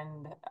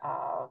 and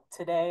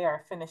today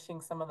are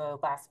finishing some of the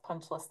last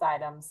punch list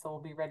items. So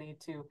we'll be ready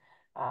to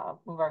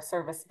move our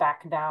service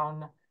back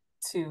down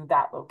to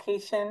that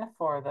location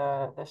for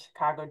the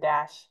Chicago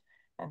Dash.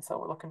 And so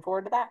we're looking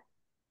forward to that.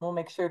 We'll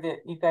make sure that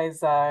you guys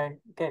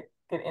get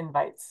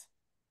invites.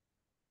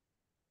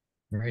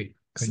 Great.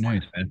 Good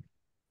news, man.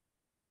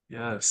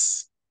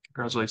 Yes.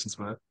 Congratulations,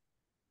 man.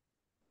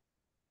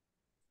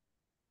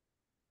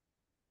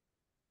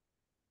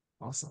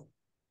 Awesome.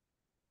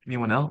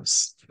 Anyone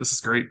else? This is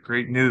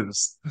great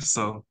news.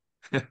 So,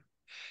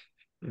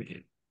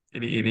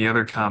 any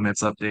other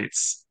comments,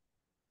 updates?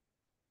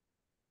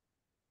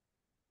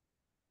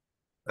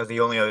 The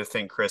only other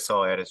thing, Chris,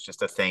 I'll add is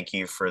just a thank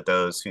you for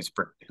those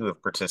who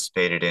have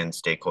participated in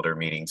stakeholder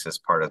meetings as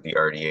part of the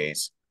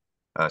RDA's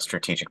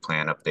strategic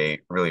plan update.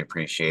 Really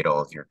appreciate all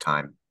of your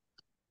time.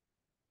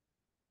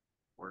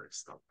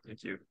 Words.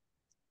 Thank you.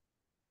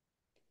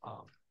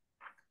 Um,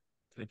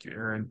 Thank you,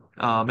 Aaron.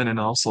 And then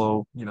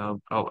also,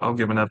 I'll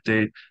give an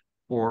update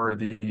for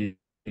the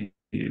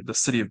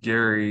city of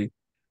Gary.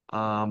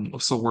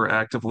 So we're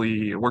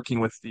actively working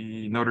with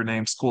the Notre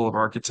Dame School of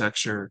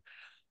Architecture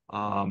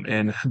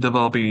and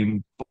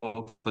developing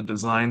both the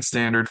design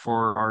standard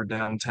for our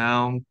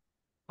downtown,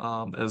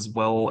 as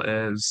well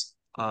as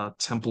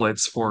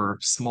templates for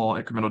small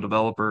incremental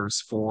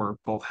developers for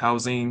both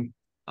housing,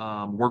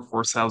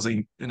 workforce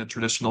housing in a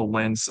traditional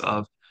lens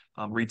of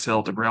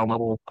retail to ground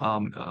level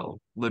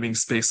living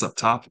space up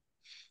top,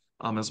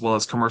 as well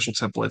as commercial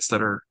templates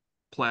that are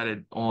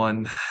platted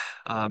on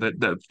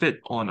that fit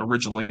on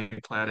originally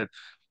platted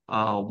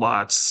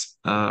lots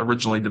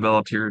originally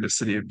developed here in the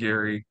city of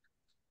Gary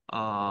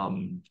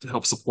to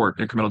help support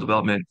incremental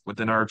development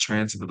within our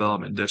transit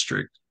development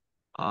district.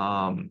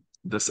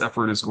 This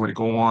effort is going to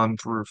go on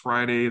through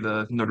Friday.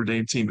 The Notre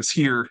Dame team is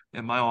here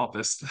in my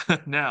office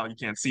now. You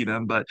can't see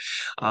them, but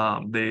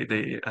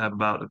they have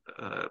about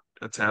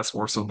a task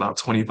force of about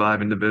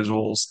 25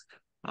 individuals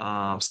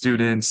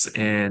students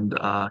and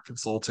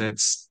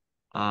consultants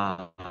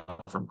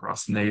from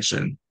across the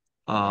nation.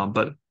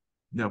 But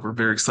we're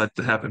very excited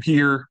to have them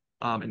here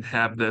and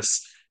have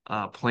this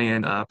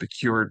plan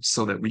procured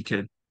so that we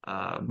could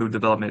move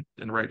development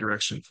in the right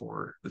direction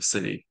for the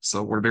city.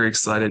 So we're very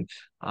excited,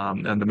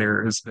 and the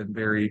mayor has been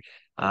very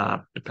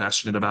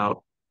passionate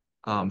about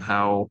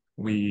how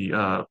we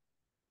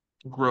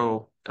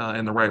grow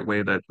in the right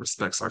way that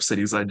respects our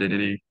city's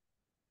identity,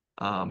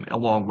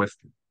 along with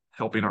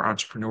helping our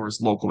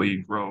entrepreneurs locally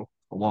grow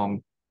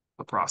along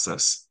the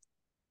process.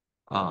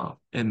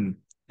 And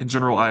in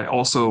general, I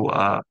was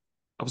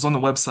on the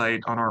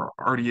website, on our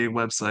RDA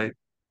website,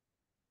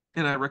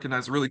 and I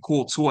recognized a really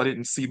cool tool I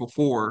didn't see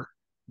before,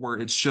 where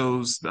it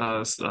shows,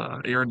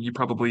 Aaron, you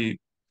probably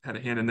had a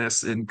hand in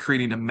this, in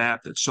creating a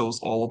map that shows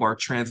all of our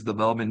transit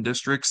development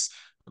districts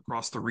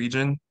across the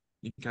region.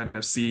 You can kind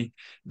of see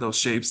those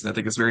shapes, and I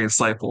think it's very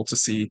insightful to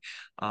see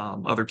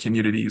other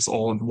communities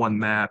all in one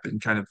map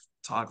and kind of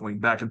toggling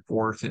back and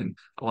forth and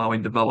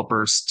allowing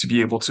developers to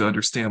be able to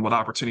understand what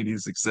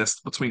opportunities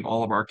exist between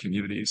all of our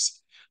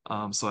communities.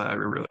 So I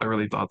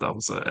really thought that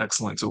was an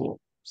excellent tool.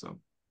 So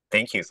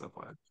Thank you. so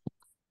glad.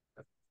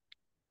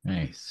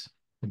 Nice.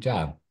 Good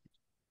job.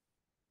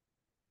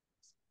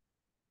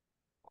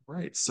 All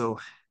right, so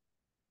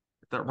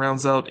that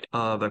rounds out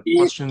the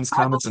Yeah, questions,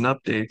 comments, and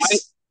updates.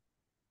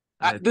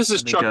 This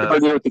is I think, Chuck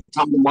Gardner with the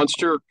town of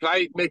Munster. Can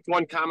I make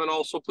one comment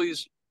also,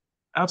 please?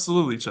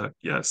 absolutely, Chuck.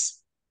 Yes.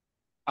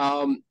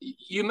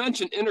 You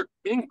mentioned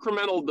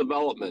incremental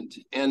development,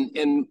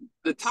 and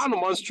the town of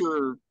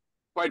Munster,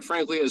 quite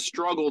frankly, has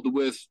struggled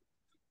with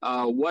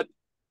what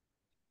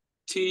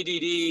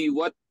TDD,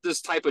 what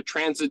this type of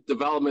transit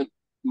development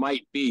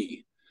might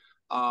be.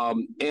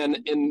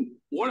 And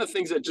one of the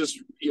things that just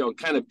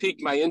kind of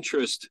piqued my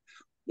interest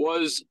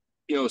was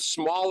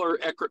smaller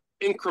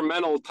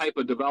incremental type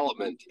of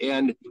development.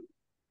 And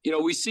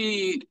we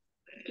see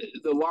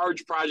the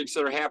large projects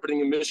that are happening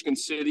in Michigan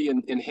City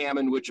and in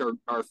Hammond, which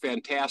are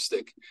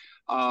fantastic.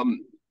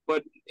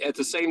 But at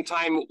the same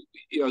time,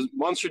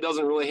 Munster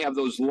doesn't really have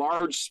those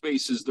large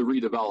spaces to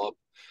redevelop.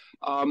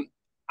 I'm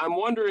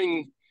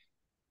wondering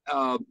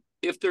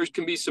if there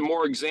can be some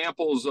more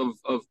examples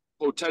of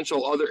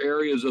potential other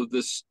areas of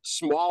this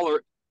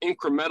smaller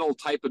incremental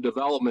type of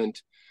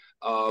development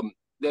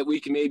that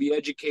we can maybe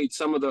educate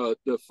some of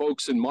the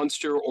folks in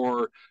Munster,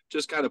 or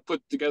just kind of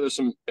put together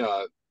some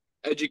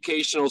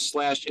educational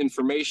 /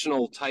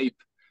 informational type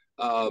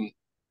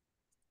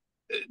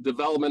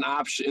development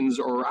options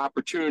or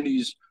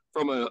opportunities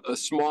from a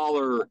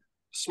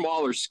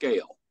smaller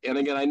scale. And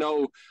again, I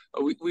know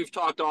we've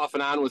talked off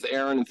and on with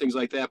Aaron and things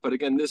like that, but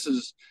again, this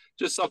is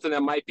just something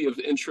that might be of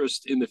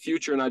interest in the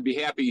future, and I'd be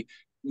happy.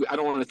 I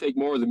don't want to take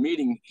more of the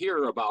meeting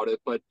here about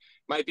it, but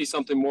might be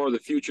something more of the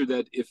future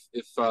that if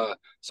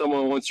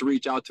someone wants to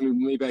reach out to me,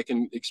 maybe I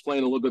can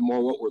explain a little bit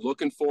more what we're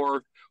looking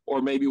for, or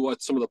maybe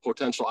what some of the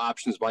potential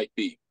options might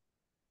be.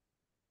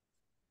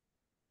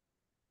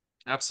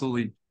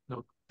 Absolutely.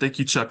 No, thank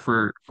you, Chuck,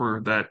 for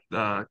that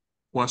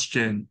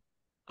question.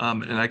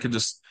 And I can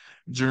just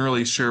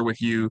generally share with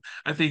you,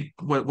 I think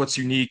what's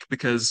unique,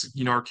 because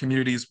our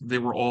communities, they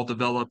were all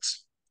developed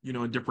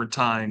in different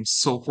times.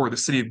 So for the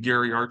city of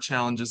Gary, our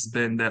challenge has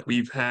been that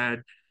we've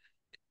had,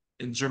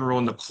 in general,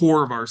 in the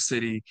core of our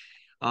city,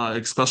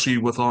 especially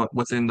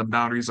within the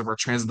boundaries of our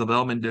transit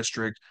development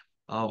district,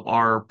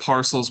 our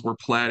parcels were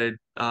platted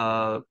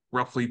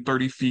roughly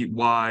 30 feet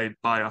wide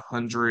by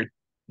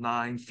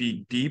 109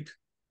 feet deep.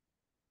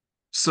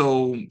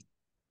 So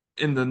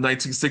in the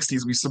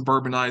 1960s, we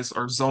suburbanized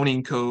our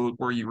zoning code,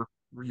 where you were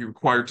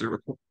required to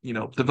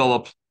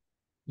develop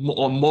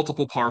on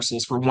multiple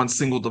parcels for one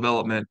single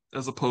development,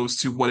 as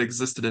opposed to what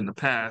existed in the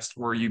past,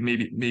 where you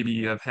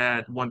maybe have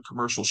had one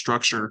commercial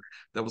structure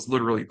that was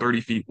literally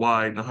 30 feet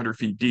wide and 100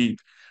 feet deep,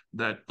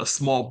 that a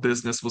small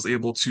business was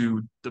able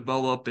to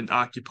develop and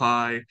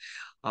occupy,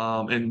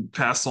 and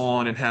pass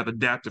on and have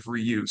adaptive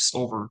reuse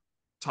over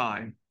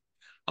time.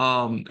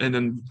 And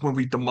then when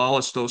we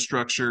demolished those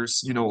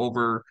structures,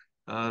 over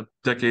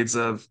decades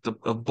of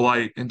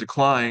blight and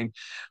decline,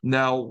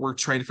 now we're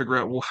trying to figure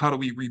out, well, how do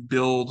we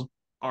rebuild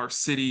our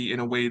city in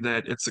a way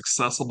that it's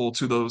accessible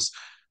to those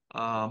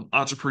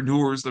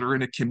entrepreneurs that are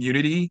in a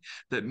community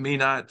that may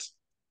not,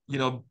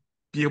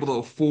 be able to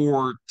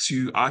afford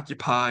to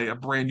occupy a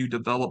brand new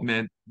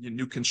development,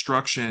 new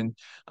construction,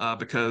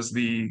 because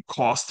the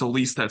cost to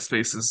lease that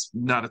space is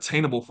not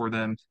attainable for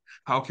them.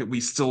 How can we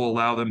still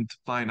allow them to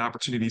find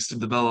opportunities to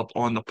develop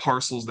on the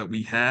parcels that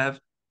we have,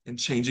 and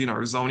changing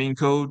our zoning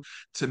code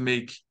to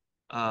make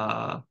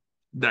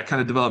that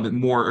kind of development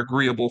more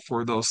agreeable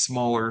for those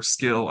smaller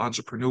scale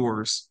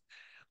entrepreneurs?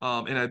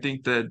 And I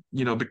think that,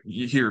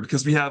 here,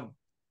 because we have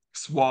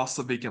swaths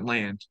of vacant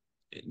land,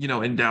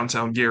 in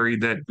downtown Gary,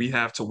 that we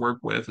have to work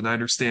with. And I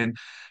understand,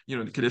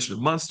 the condition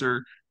of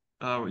Munster,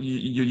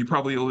 you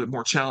probably a little bit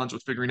more challenged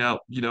with figuring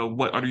out,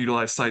 what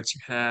underutilized sites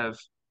you have,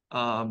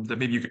 that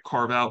maybe you could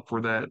carve out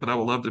for that. But I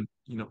would love to,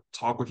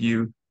 talk with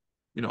you,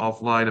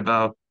 offline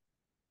about,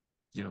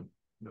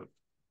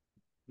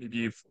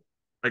 maybe if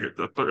I get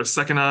a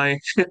second eye,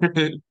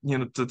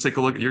 to take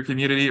a look at your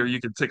community, or you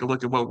can take a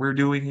look at what we're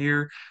doing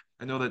here.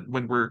 I know that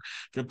when we're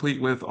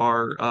complete with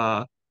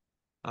our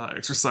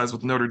exercise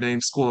with Notre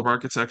Dame School of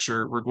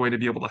Architecture, we're going to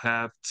be able to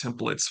have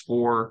templates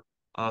for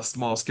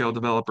small scale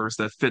developers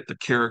that fit the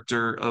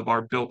character of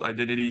our built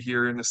identity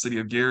here in the city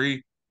of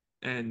Gary.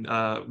 And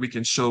we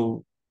can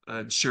show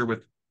and share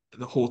with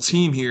the whole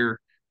team here,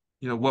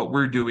 what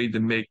we're doing to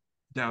make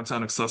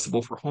downtown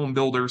accessible for home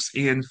builders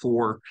and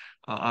for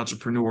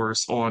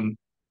entrepreneurs on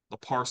the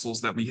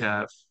parcels that we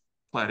have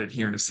platted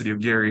here in the city of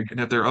Gary. And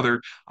if there are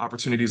other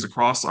opportunities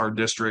across our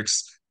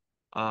districts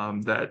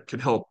that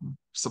could help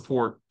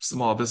support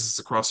small businesses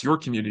across your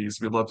communities,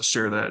 we'd love to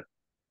share that.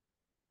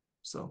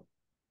 So,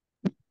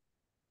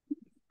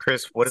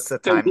 Chris, what is the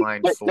Thank you.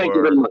 timeline Thank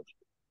you very for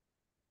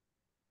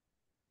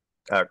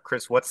much.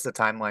 Chris, what's the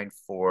timeline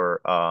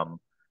for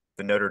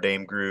the Notre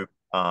Dame group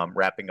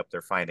wrapping up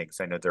their findings?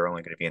 I know they're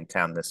only going to be in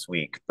town this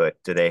week, but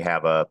do they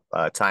have a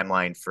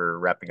timeline for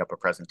wrapping up a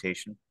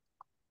presentation?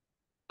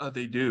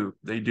 They do.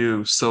 They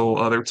do.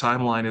 So their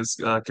timeline is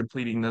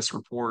completing this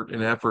report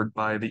and effort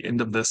by the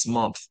end of this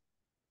month.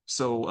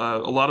 So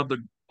a lot of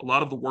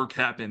the work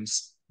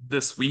happens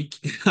this week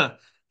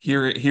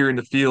here in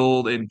the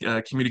field and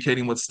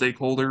communicating with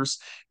stakeholders.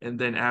 And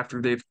then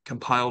after they've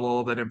compiled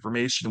all of that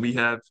information,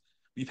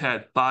 we've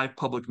had 5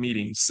 public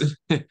meetings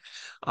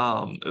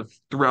um,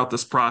 throughout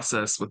this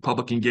process with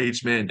public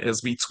engagement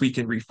as we tweak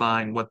and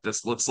refine what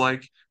this looks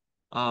like.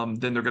 Then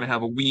they're going to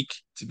have a week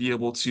to be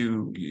able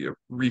to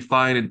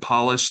refine and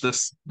polish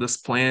this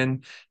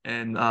plan,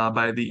 and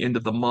by the end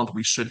of the month,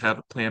 we should have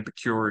a plan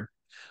procured.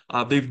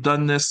 They've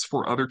done this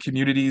for other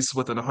communities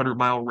within a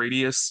 100-mile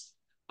radius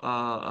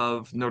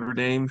of Notre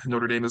Dame.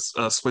 Notre Dame has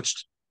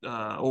switched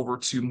over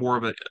to more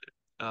of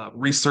a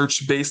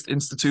research-based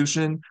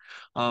institution,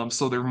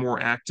 so they're more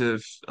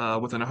active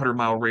within a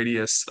 100-mile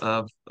radius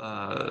of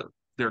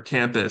their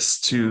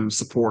campus to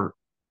support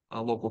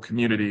local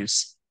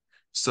communities.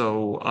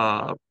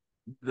 So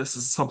this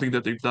is something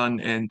that they've done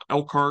in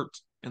Elkhart,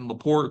 in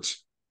LaPorte,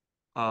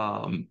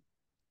 um,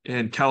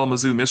 in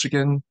Kalamazoo,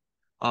 Michigan,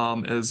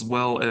 as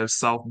well as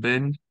South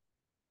Bend.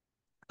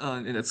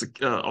 And it's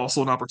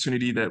also an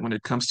opportunity that when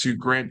it comes to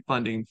grant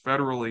funding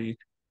federally,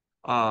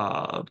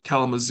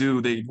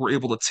 Kalamazoo, they were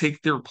able to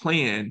take their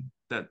plan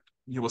that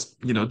was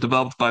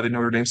developed by the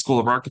Notre Dame School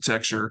of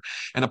Architecture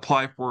and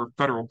apply for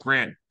federal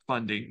grant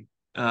funding.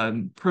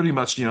 Pretty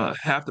much,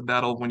 half the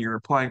battle when you're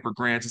applying for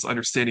grants is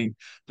understanding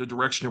the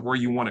direction of where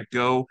you want to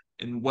go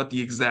and what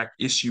the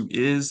exact issue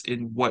is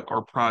and what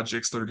are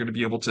projects that are going to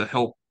be able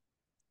to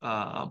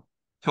uh,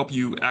 help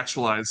you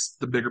actualize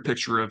the bigger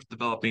picture of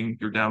developing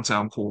your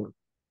downtown core.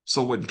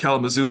 So when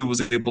Kalamazoo was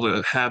able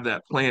to have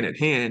that plan at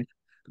hand,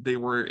 they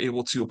were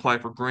able to apply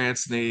for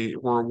grants, and they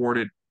were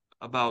awarded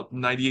about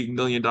 $98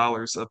 million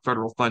of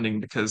federal funding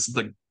because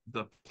the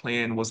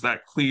plan was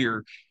that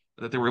clear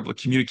that they were able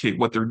to communicate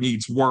what their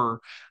needs were,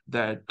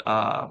 that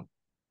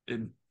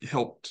it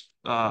helped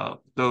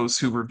those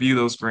who review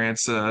those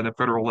grants at a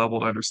federal level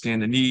to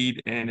understand the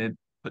need, and it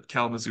put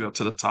Kalamazoo up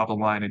to the top of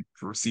the line and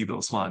to receive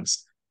those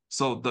funds.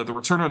 So the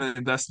return on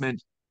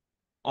investment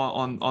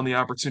on the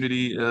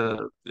opportunity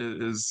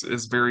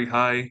is very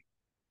high,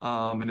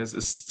 and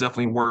is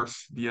definitely worth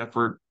the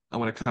effort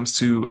when it comes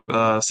to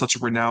such a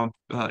renowned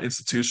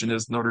institution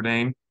as Notre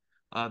Dame,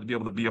 to be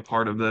able to be a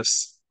part of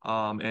this,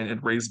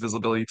 and raise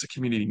visibility to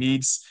community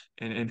needs,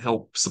 and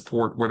help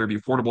support whether it be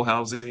affordable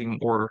housing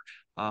or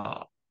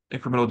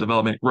incremental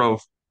development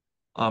growth.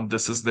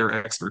 This is their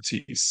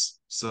expertise.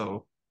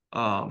 So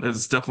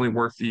it's definitely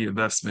worth the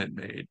investment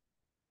made.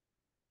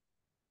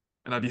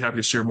 And I'd be happy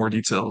to share more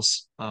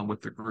details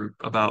with the group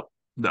about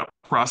that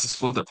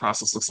process, what that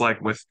process looks like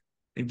with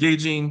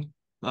engaging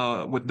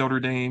with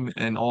Notre Dame,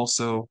 and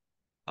also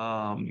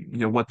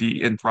what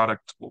the end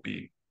product will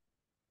be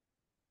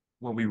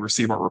when we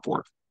receive our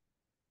report.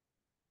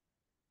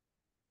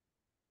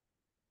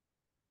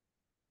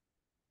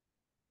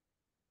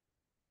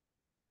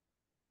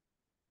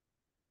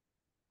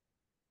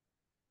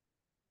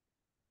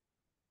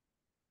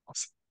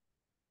 Awesome.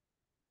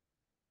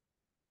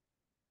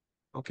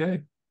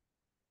 Okay.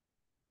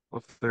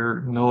 If there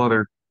are no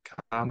other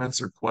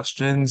comments or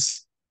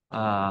questions,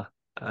 I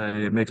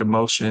make a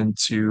motion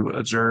to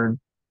adjourn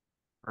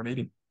our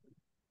meeting.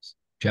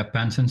 Jeff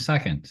Benson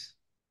seconds.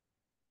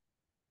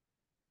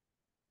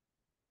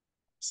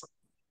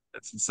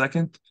 That's in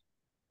second.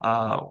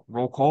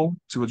 Roll call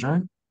to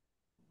adjourn.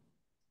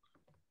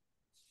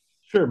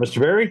 Sure, Mr.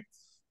 Berry,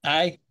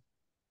 Aye.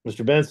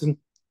 Mr. Benson,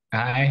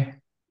 Aye.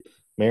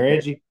 Mayor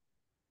Angie.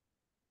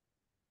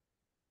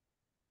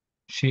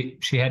 She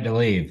had to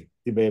leave.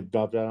 You may have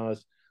dropped out on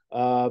us.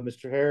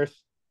 Mr.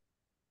 Harris.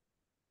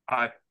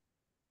 Aye.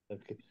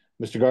 Okay.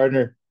 Mr.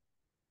 Gardner.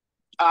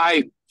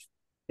 Aye.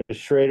 Ms.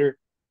 Schrader.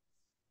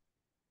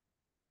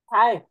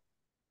 Hi.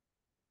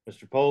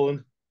 Mr.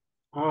 Poland.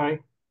 Aye.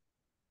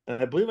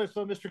 And I believe I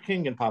saw Mr.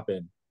 Kingen pop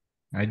in.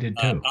 I did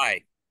too.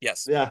 Aye.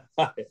 Yes. Yeah.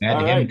 I had All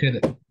to get right. him to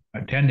the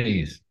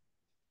attendees.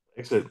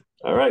 Excellent.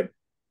 All right.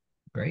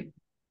 Great.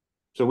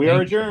 So we are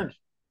Thank you. adjourned.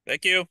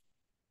 Thank you.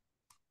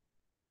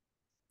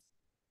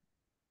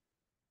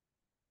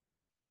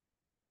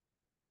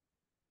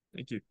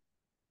 Thank you.